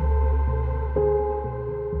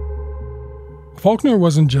 Faulkner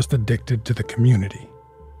wasn't just addicted to the community.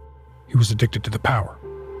 He was addicted to the power.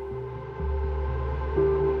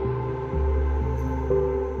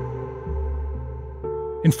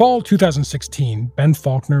 In fall 2016, Ben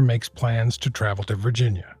Faulkner makes plans to travel to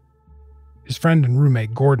Virginia. His friend and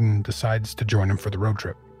roommate Gordon decides to join him for the road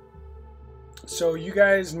trip. So you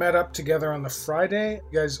guys met up together on the Friday.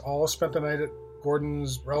 You guys all spent the night at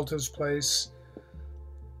Gordon's relative's place.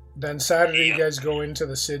 Then Saturday, you guys go into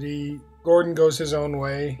the city. Gordon goes his own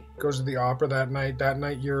way, goes to the opera that night. That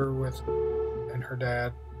night, you're with and her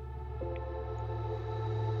dad.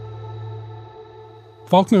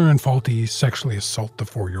 Faulkner and Faulty sexually assault the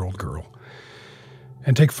 4-year-old girl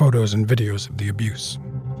and take photos and videos of the abuse.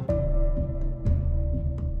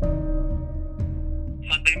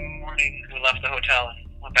 Sunday morning, we left the hotel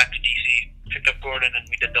and went back to D.C., picked up Gordon, and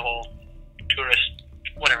we did the whole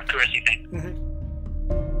touristy thing.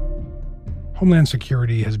 Homeland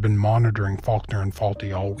Security has been monitoring Faulkner and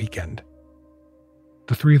Faulty all weekend.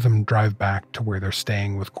 The three of them drive back to where they're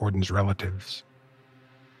staying with Gordon's relatives.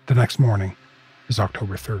 The next morning is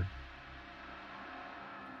October 3rd.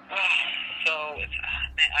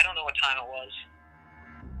 I don't know what time it was.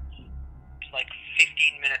 It's like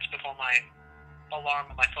 15 minutes before my alarm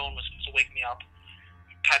on my phone was supposed to wake me up.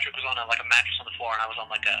 Patrick was on a mattress on the floor, and I was on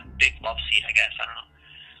like a big love seat, I guess. I don't know.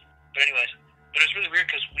 But anyways, it was really weird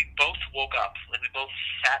because we both woke up. Like, we both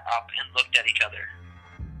sat up and looked at each other.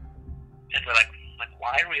 And we're like,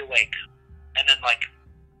 why are we awake? And then 5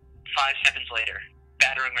 seconds later,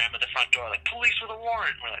 battering ram at the front door, like, police with a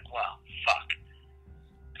warrant. We're like, well, fuck.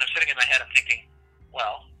 And I'm sitting in my head, I'm thinking,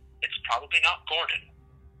 well, it's probably not Gordon,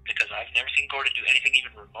 because I've never seen Gordon do anything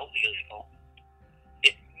even remotely illegal.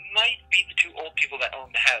 It might be the two old people that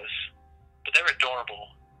own the house, but they're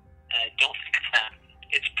adorable, and I don't think it's them.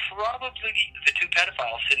 It's probably the two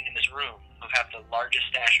pedophiles sitting in this room who have the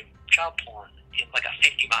largest stash of child porn in like a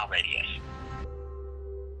 50-mile radius.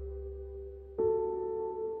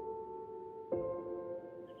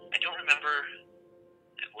 I don't remember.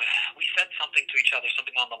 We said something to each other,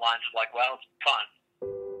 something on the lines of like, well, it's fun.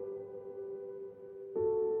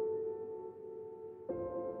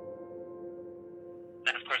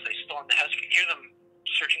 Then, of course, they stormed the house. You can hear them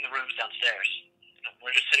searching the rooms downstairs.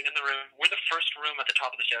 We're just sitting in the room. We're the first room at the top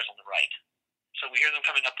of the stairs on the right. So we hear them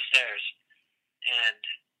coming up the stairs, and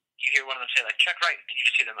you hear one of them say, like, check right, and you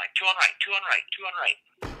just hear them like, 2 on right, 2 on right, 2 on right.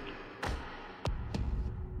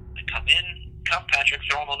 They come in, cuff Patrick,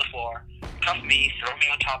 throw him on the floor, cuff me, throw me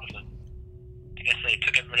on top of them. I guess they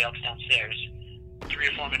took everybody else downstairs. 3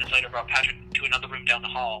 or 4 minutes later, brought Patrick to another room down the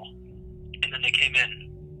hall, and then they came in.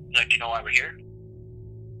 Like, do you know why we're here?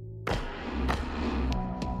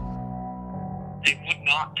 They would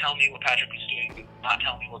not tell me what Patrick was doing. They would not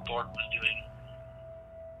tell me what Gordon was doing.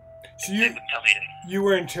 So they wouldn't tell me anything. You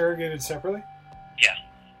were interrogated separately? Yeah.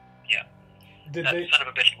 Yeah. Did that son of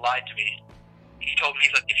a bitch lied to me. He told me,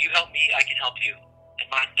 he's like, if you help me, I can help you. And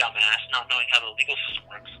my dumbass, not knowing how the legal system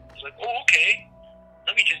works, was like, oh, okay.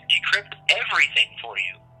 Let me just decrypt everything for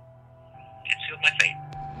you. It sealed my fate.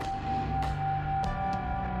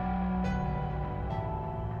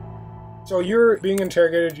 So you're being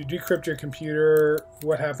interrogated, you decrypt your computer,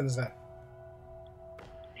 what happens then? Oh,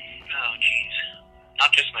 jeez.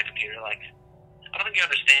 Not just my computer, I don't think you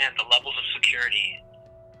understand the levels of security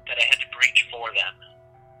that I had to breach for them.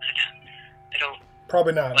 I don't...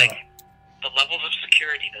 Probably not. The levels of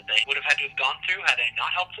security that they would have had to have gone through had I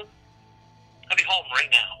not helped them, I'd be home right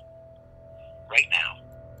now. Right now.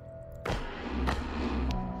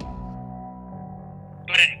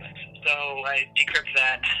 But anyways, so I decrypt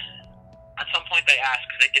that. At some point they asked,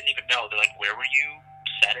 because they didn't even know, they're like, where were you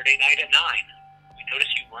Saturday night at 9? We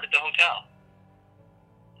noticed you weren't at the hotel.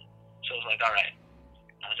 So I was like, alright.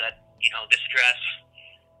 I was at, this address.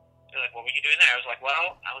 They're like, what were you doing there? I was like,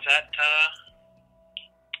 well, I was at a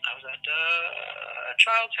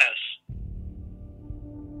child's house.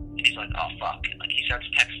 And he's like, oh, fuck. And, he starts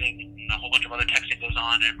texting, and a whole bunch of other texting goes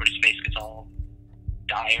on, and everybody's face gets all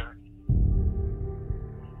dire.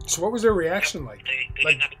 So what was their reaction like? They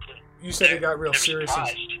didn't have a clue. You said they got real serious.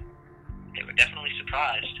 They were definitely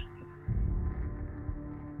surprised.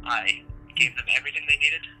 I gave them everything they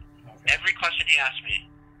needed. Okay. Every question he asked me,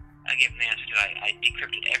 I gave him the answer to. I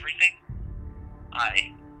decrypted everything. I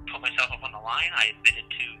put myself up on the line. I admitted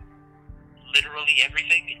to literally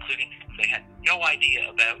everything, including things they had no idea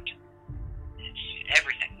about.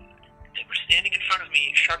 Everything. They were standing in front of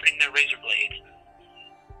me, sharpening their razor blade,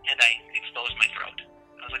 and I exposed my throat.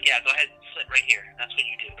 I was like, yeah, go ahead and slit right here. That's what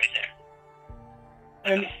you do right there.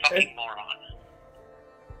 Like a fucking moron.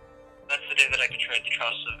 That's the day that I betrayed the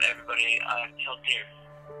trust of everybody I held dear.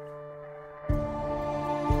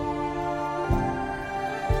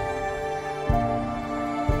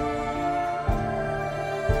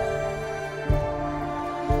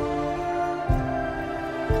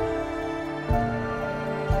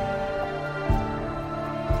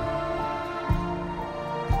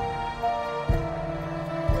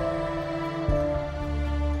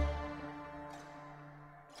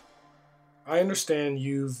 I understand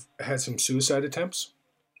you've had some suicide attempts?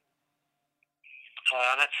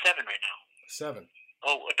 I'm at 7 right now. 7?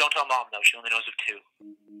 Oh, don't tell Mom, though. She only knows of 2.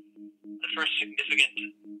 The first significant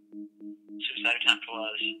suicide attempt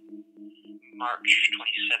was March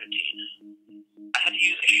 2017. I had to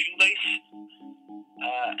use a shoelace,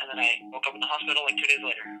 and then I woke up in the hospital 2 days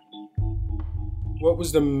later. What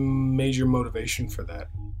was the major motivation for that?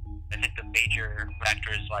 I think the major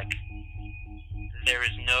factor is, there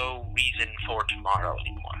is no reason for tomorrow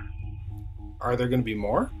anymore. Are there going to be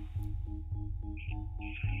more?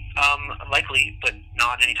 Likely, but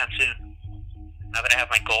not anytime soon. Now that I have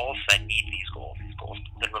my goals, I need these goals. These goals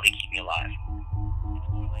literally keep me alive.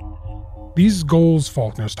 These goals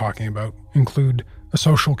Faulkner's talking about include a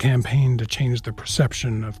social campaign to change the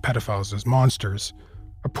perception of pedophiles as monsters,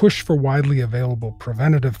 a push for widely available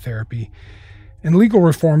preventative therapy, and legal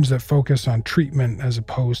reforms that focus on treatment as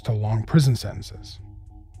opposed to long prison sentences.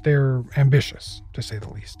 They're ambitious, to say the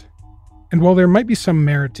least. And while there might be some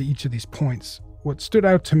merit to each of these points, what stood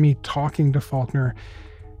out to me talking to Faulkner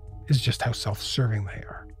is just how self-serving they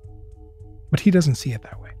are. But he doesn't see it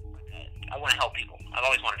that way. I want to help people. I've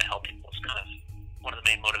always wanted to help people. It's kind of one of the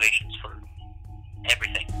main motivations for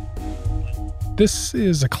everything. This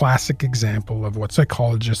is a classic example of what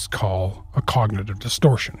psychologists call a cognitive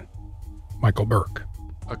distortion. Michael Burke.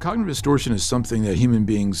 A cognitive distortion is something that human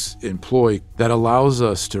beings employ that allows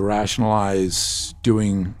us to rationalize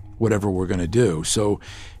doing whatever we're going to do. So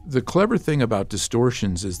the clever thing about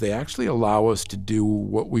distortions is they actually allow us to do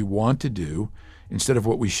what we want to do instead of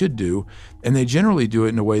what we should do, and they generally do it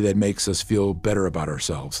in a way that makes us feel better about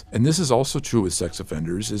ourselves. And this is also true with sex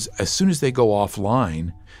offenders, is as soon as they go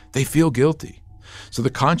offline, they feel guilty. So the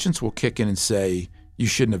conscience will kick in and say, you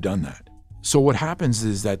shouldn't have done that. So what happens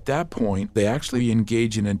is at that point, they actually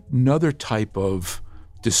engage in another type of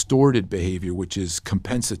distorted behavior, which is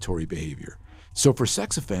compensatory behavior. So for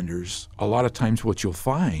sex offenders, a lot of times what you'll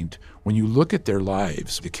find when you look at their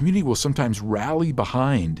lives, the community will sometimes rally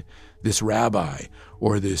behind this rabbi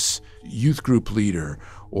or this youth group leader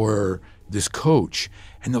or this coach,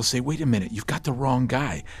 and they'll say, wait a minute, you've got the wrong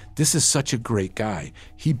guy. This is such a great guy.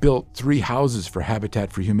 He built 3 houses for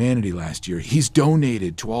Habitat for Humanity last year. He's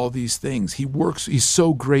donated to all these things. He's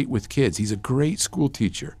so great with kids. He's a great school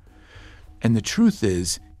teacher. And the truth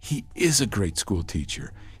is, he is a great school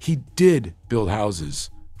teacher. He did build houses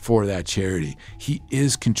for that charity. He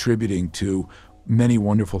is contributing to many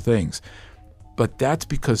wonderful things. But that's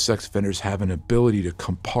because sex offenders have an ability to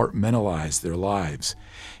compartmentalize their lives.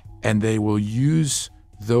 And they will use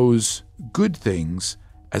those good things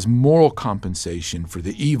as moral compensation for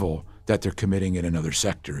the evil that they're committing in another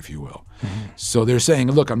sector, if you will. Mm-hmm. So they're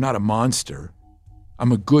saying, look, I'm not a monster.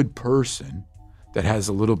 I'm a good person that has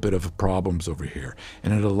a little bit of problems over here.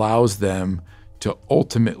 And it allows them to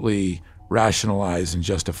ultimately rationalize and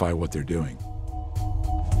justify what they're doing.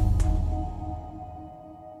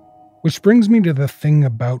 Which brings me to the thing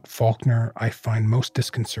about Faulkner I find most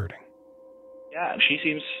disconcerting. Yeah, she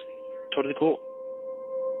seems totally cool.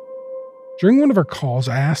 During one of our calls,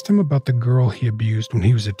 I asked him about the girl he abused when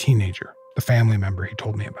he was a teenager, the family member he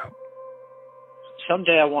told me about.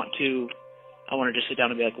 Someday I want to just sit down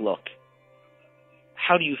and be like, look,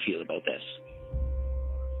 how do you feel about this?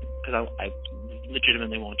 Because I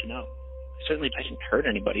legitimately want to know. Certainly I didn't hurt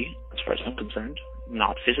anybody, as far as I'm concerned.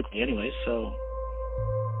 Not physically anyways, so...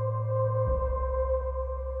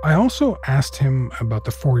 I also asked him about the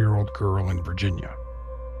 4-year-old girl in Virginia.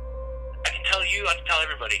 I can tell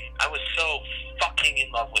everybody, I was so fucking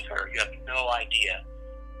in love with her, you have no idea.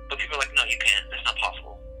 But people are like, no, you can't, that's not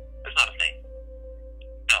possible. That's not a thing.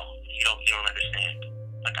 No, you don't understand.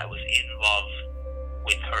 Like, I was in love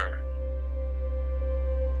with her.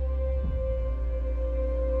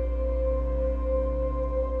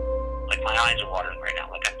 Like, my eyes are watering right now,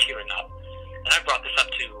 like I'm tearing up. And I brought this up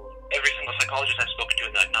to every single psychologist I've spoken to,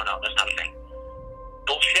 and they're like, no, that's not a thing.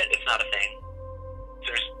 Bullshit, it's not a thing.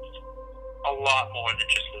 There's a lot more than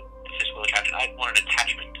just the physical attraction. I want an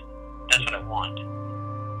attachment. That's what I want.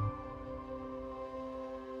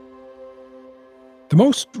 The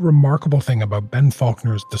most remarkable thing about Ben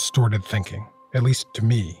Faulkner's distorted thinking, at least to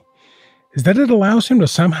me, is that it allows him to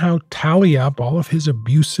somehow tally up all of his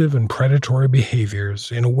abusive and predatory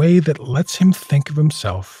behaviors in a way that lets him think of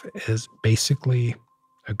himself as basically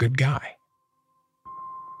a good guy.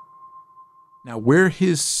 Now, where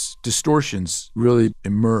his distortions really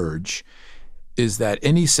emerge is that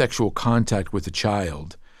any sexual contact with a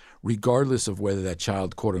child, regardless of whether that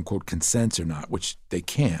child, quote unquote, consents or not, which they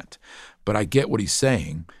can't, but I get what he's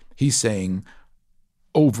saying. He's saying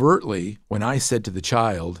overtly, when I said to the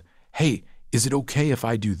child, hey, is it okay if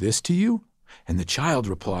I do this to you? And the child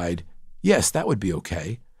replied, yes, that would be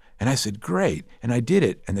okay. And I said, great. And I did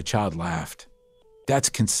it. And the child laughed. That's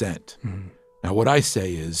consent. Mm-hmm. Now, what I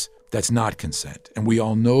say is that's not consent. And we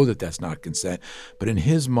all know that that's not consent. But in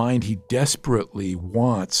his mind, he desperately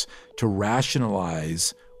wants to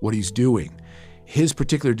rationalize what he's doing. His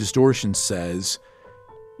particular distortion says,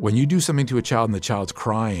 when you do something to a child and the child's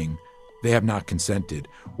crying, they have not consented.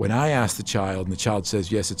 When I ask the child and the child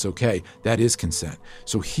says, yes, it's okay, that is consent.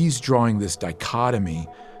 So he's drawing this dichotomy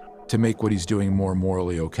to make what he's doing more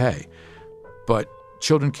morally okay. But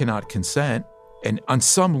children cannot consent And on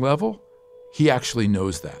some level, he actually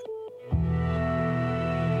knows that.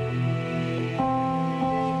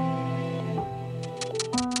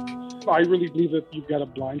 I really believe that you've got a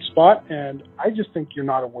blind spot, and I just think you're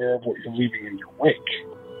not aware of what you're leaving in your wake.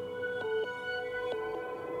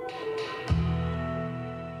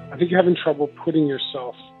 I think you're having trouble putting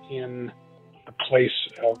yourself in the place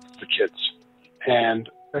of the kids. And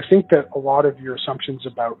I think that a lot of your assumptions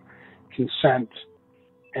about consent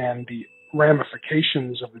and the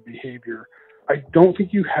ramifications of the behavior, I don't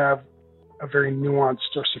think you have a very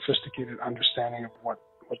nuanced or sophisticated understanding of what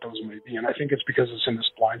those may be. And I think it's because it's in this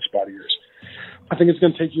blind spot of yours. I think it's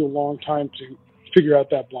going to take you a long time to figure out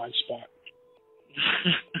that blind spot.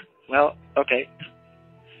 Well, okay.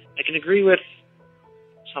 I can agree with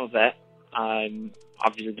some of that. I'm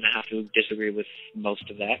obviously going to have to disagree with most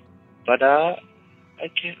of that. But I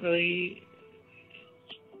can't really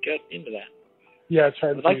get into that. Yeah, it's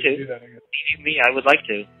hard I would like to do that, I guess. I would like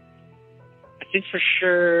to. I think for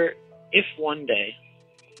sure, if one day,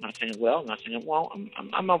 I'm not saying it will, I'm not saying it won't,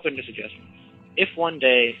 I'm open to suggestions. If one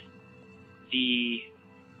day the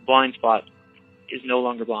blind spot is no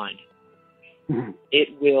longer blind, it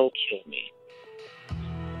will kill me.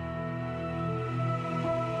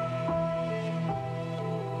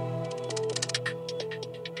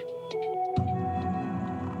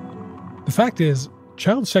 The fact is,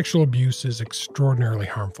 child sexual abuse is extraordinarily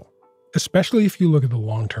harmful, especially if you look at the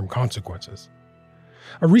long-term consequences.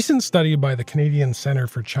 A recent study by the Canadian Centre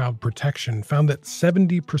for Child Protection found that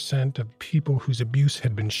 70% of people whose abuse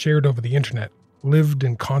had been shared over the internet lived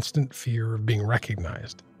in constant fear of being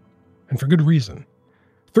recognized. And for good reason.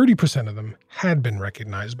 30% of them had been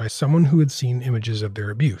recognized by someone who had seen images of their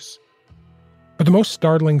abuse. But the most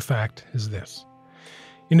startling fact is this.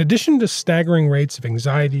 In addition to staggering rates of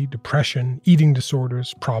anxiety, depression, eating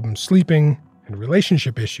disorders, problems sleeping, and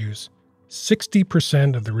relationship issues,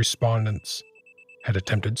 60% of the respondents had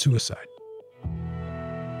attempted suicide.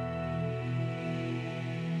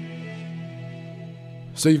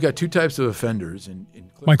 So you've got two types of offenders.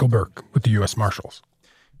 Michael Burke with the U.S. Marshals.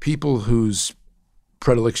 People whose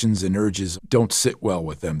predilections and urges don't sit well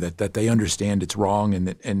with them, that they understand it's wrong and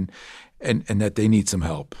that they need some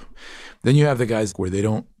help. Then you have the guys where they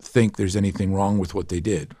don't think there's anything wrong with what they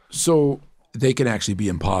did. So they can actually be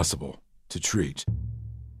impossible to treat.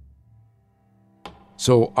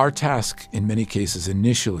 So our task in many cases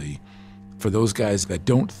initially for those guys that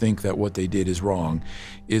don't think that what they did is wrong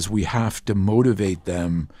is we have to motivate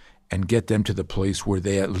them and get them to the place where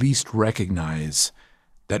they at least recognize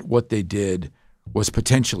that what they did was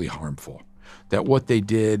potentially harmful, that what they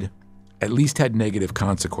did at least had negative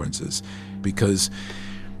consequences, because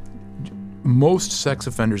most sex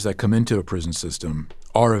offenders that come into a prison system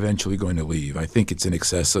are eventually going to leave. I think it's in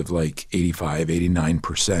excess of like 85,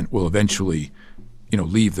 89% will eventually,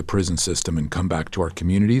 leave the prison system and come back to our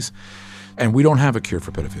communities. And we don't have a cure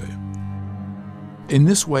for pedophilia. In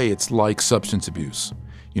this way, it's like substance abuse.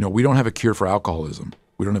 We don't have a cure for alcoholism.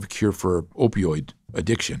 We don't have a cure for opioid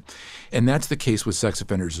addiction. And that's the case with sex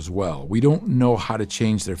offenders as well. We don't know how to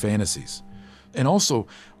change their fantasies. And also,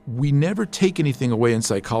 we never take anything away in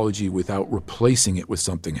psychology without replacing it with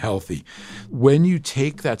something healthy. When you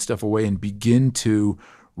take that stuff away and begin to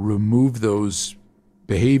remove those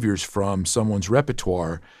behaviors from someone's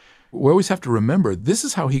repertoire, we always have to remember this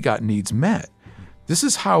is how he got needs met. This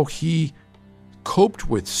is how he coped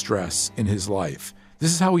with stress in his life.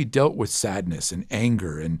 This is how he dealt with sadness and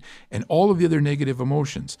anger and all of the other negative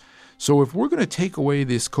emotions. So if we're going to take away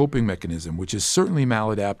this coping mechanism, which is certainly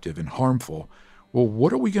maladaptive and harmful, well,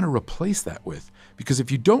 what are we going to replace that with? Because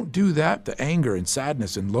if you don't do that, the anger and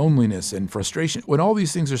sadness and loneliness and frustration, when all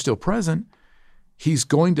these things are still present, he's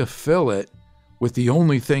going to fill it with the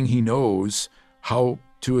only thing he knows how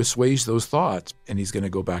to assuage those thoughts. And he's going to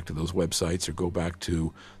go back to those websites or go back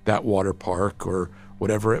to that water park or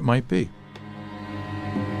whatever it might be.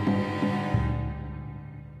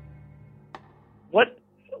 What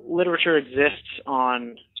literature exists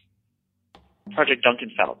on Project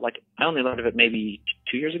Duncanfeld? I only learned of it maybe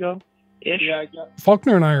 2 years ago-ish. Yeah,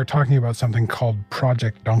 Faulkner and I are talking about something called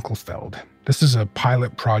Project Dunkelfeld. This is a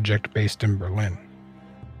pilot project based in Berlin.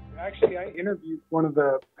 Actually, I interviewed one of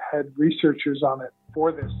the head researchers on it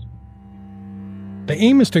for this. The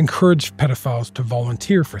aim is to encourage pedophiles to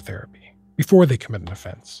volunteer for therapy before they commit an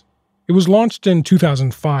offense. It was launched in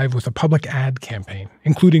 2005 with a public ad campaign,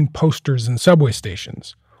 including posters in subway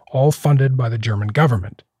stations, all funded by the German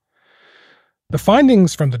government. The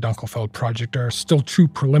findings from the Dunkelfeld project are still too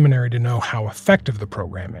preliminary to know how effective the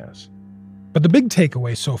program is. But the big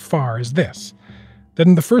takeaway so far is this, that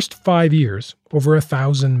in the first 5 years, over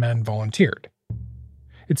 1,000 men volunteered.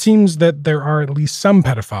 it seems that there are at least some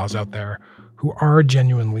pedophiles out there who are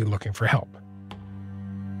genuinely looking for help.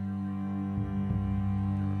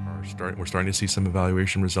 We're starting to see some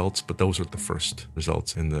evaluation results, but those are the first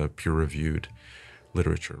results in the peer-reviewed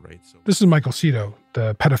literature, right? This is Michael Cito,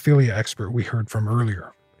 the pedophilia expert we heard from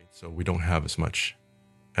earlier. So we don't have as much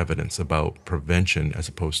evidence about prevention as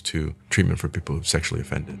opposed to treatment for people who've sexually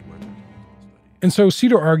offended. And so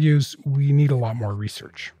Cito argues we need a lot more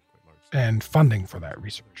research and funding for that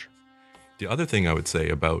research. The other thing I would say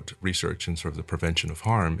about research and sort of the prevention of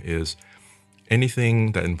harm is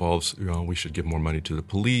anything that involves, we should give more money to the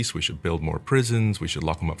police, we should build more prisons, we should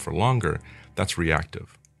lock them up for longer, that's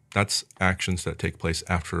reactive. That's actions that take place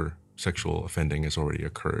after sexual offending has already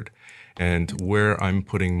occurred. And where I'm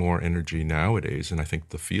putting more energy nowadays, and I think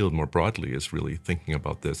the field more broadly is really thinking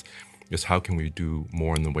about this, is how can we do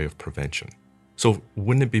more in the way of prevention? So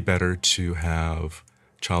wouldn't it be better to have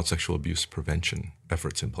child sexual abuse prevention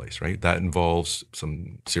efforts in place, right? That involves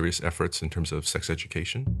some serious efforts in terms of sex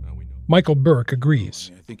education. Michael Burke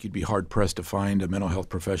agrees. I think you'd be hard-pressed to find a mental health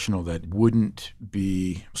professional that wouldn't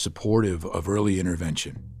be supportive of early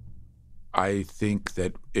intervention. I think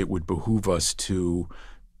that it would behoove us to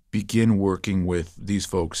begin working with these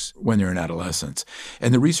folks when they're in adolescence.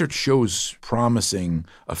 And the research shows promising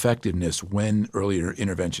effectiveness when earlier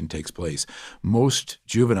intervention takes place. Most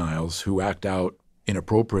juveniles who act out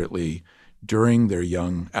inappropriately during their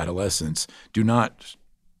young adolescence do not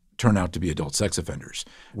turn out to be adult sex offenders.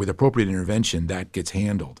 With appropriate intervention, that gets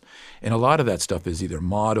handled. And a lot of that stuff is either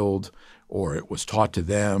modeled or it was taught to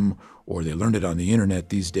them or they learned it on the internet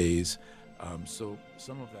these days. So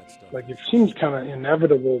some of that stuff... Like, it seems kind of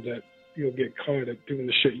inevitable that you'll get caught at doing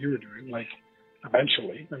the shit you were doing, like,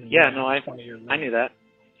 eventually. I mean, I knew that.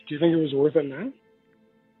 Do you think it was worth it now?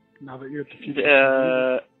 Now that you're at the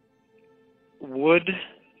future?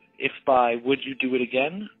 Would you do it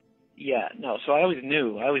again? Yeah, no. So I always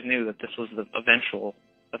knew that this was the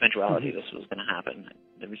eventuality this was going to happen.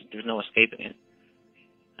 There was no escaping it.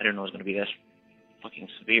 I didn't know it was going to be this fucking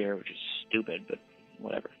severe, which is stupid, but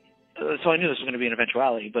whatever. So I knew this was going to be an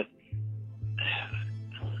eventuality, but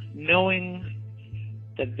knowing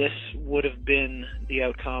that this would have been the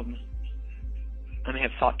outcome, I may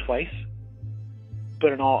have thought twice.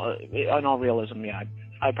 But in all realism, yeah,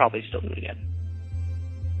 I'd probably still do it again.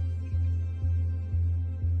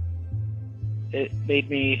 It made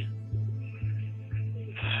me,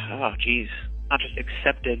 not just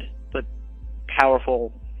accepted, but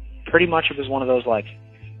powerful. Pretty much it was one of those, like,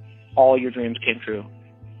 all your dreams came true.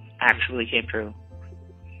 Actually came true.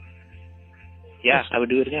 Yeah, I would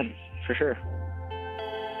do it again, for sure.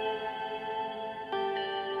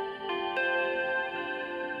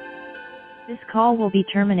 This call will be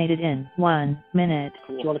terminated in 1 minute.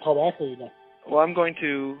 Cool. Do you want to call back or you don't? Well, I'm going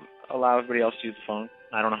to allow everybody else to use the phone.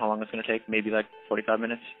 I don't know how long it's going to take, maybe like 45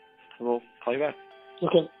 minutes. We'll call you back.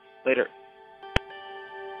 Okay. Later.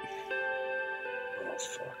 Oh,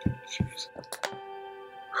 fucking jeez.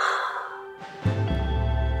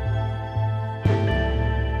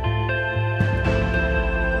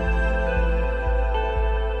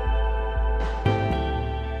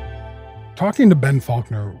 Talking to Ben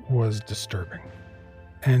Faulkner was disturbing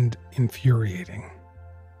and infuriating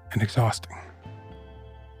and exhausting.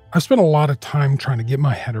 I've spent a lot of time trying to get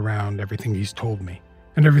my head around everything he's told me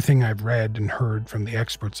and everything I've read and heard from the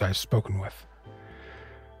experts I've spoken with.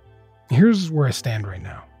 Here's where I stand right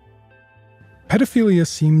now. Pedophilia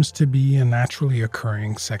seems to be a naturally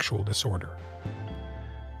occurring sexual disorder.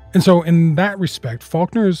 And so in that respect,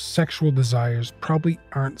 Faulkner's sexual desires probably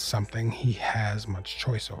aren't something he has much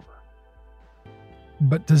choice over.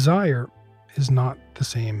 But desire is not the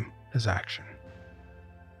same as action.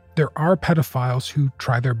 There are pedophiles who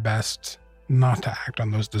try their best not to act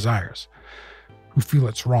on those desires, who feel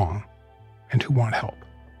it's wrong, and who want help.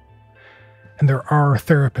 And there are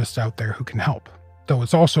therapists out there who can help, though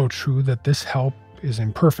it's also true that this help is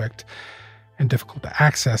imperfect and difficult to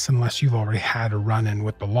access unless you've already had a run-in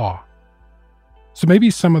with the law. So maybe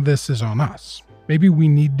some of this is on us. Maybe we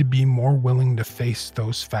need to be more willing to face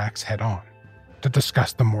those facts head on, to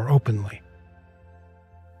discuss them more openly.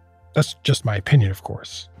 That's just my opinion, of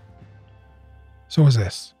course. So is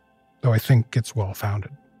this, though I think it's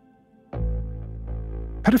well-founded.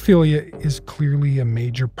 Pedophilia is clearly a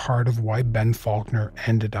major part of why Ben Faulkner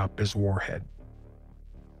ended up as Warhead.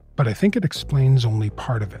 But I think it explains only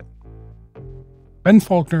part of it. Ben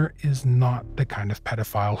Faulkner is not the kind of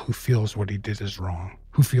pedophile who feels what he did is wrong,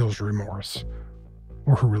 who feels remorse,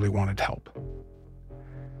 or who really wanted help.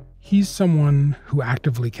 He's someone who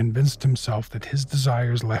actively convinced himself that his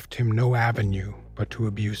desires left him no avenue but to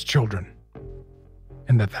abuse children,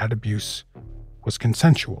 and that abuse was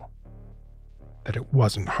consensual, that it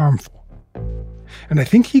wasn't harmful. And I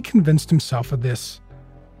think he convinced himself of this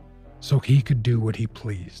so he could do what he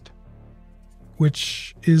pleased,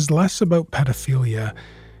 which is less about pedophilia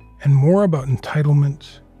and more about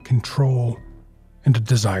entitlement, control, and a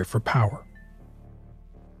desire for power.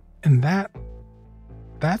 And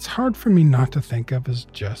that's hard for me not to think of as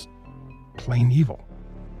just plain evil.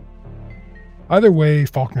 Either way,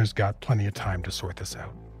 Faulkner's got plenty of time to sort this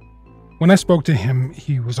out. When I spoke to him,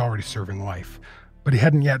 he was already serving life, but he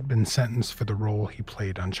hadn't yet been sentenced for the role he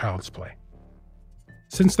played on Child's Play.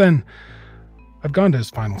 Since then, I've gone to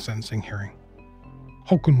his final sentencing hearing.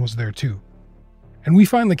 Håkon was there too, and we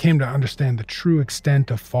finally came to understand the true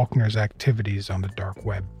extent of Faulkner's activities on the dark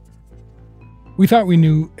web. We thought we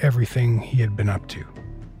knew everything he had been up to,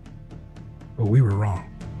 but we were wrong.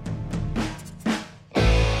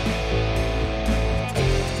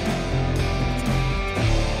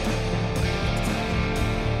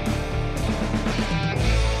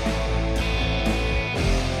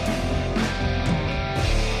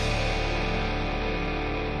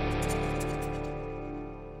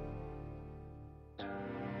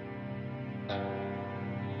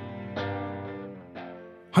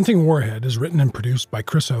 Hunting Warhead is written and produced by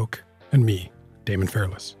Chris Oak and me, Damon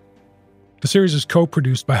Fairless. The series is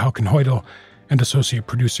co-produced by Håkon Hoydal and associate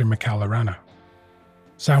producer Mikaela Rana.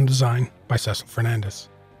 Sound design by Cecil Fernandez.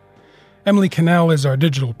 Emily Cannell is our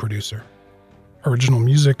digital producer. Original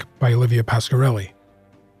music by Olivia Pasquarelli.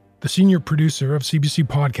 The senior producer of CBC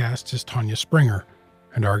Podcasts is Tanya Springer,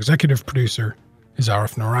 and our executive producer is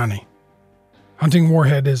Arif Noorani. Hunting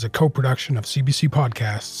Warhead is a co-production of CBC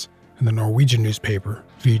Podcasts and the Norwegian newspaper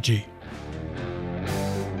VG.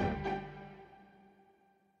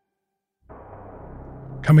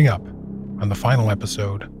 Coming up on the final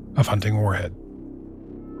episode of Hunting Warhead.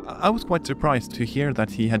 I was quite surprised to hear that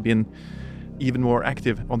he had been even more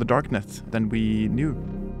active on the darknet than we knew.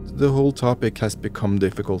 The whole topic has become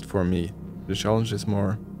difficult for me. The challenge is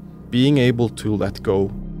more being able to let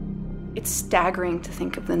go. It's staggering to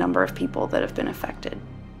think of the number of people that have been affected.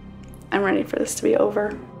 I'm ready for this to be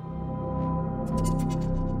over.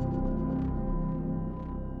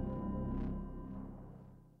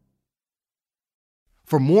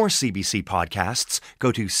 For more CBC podcasts,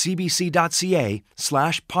 go to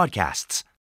cbc.ca/podcasts.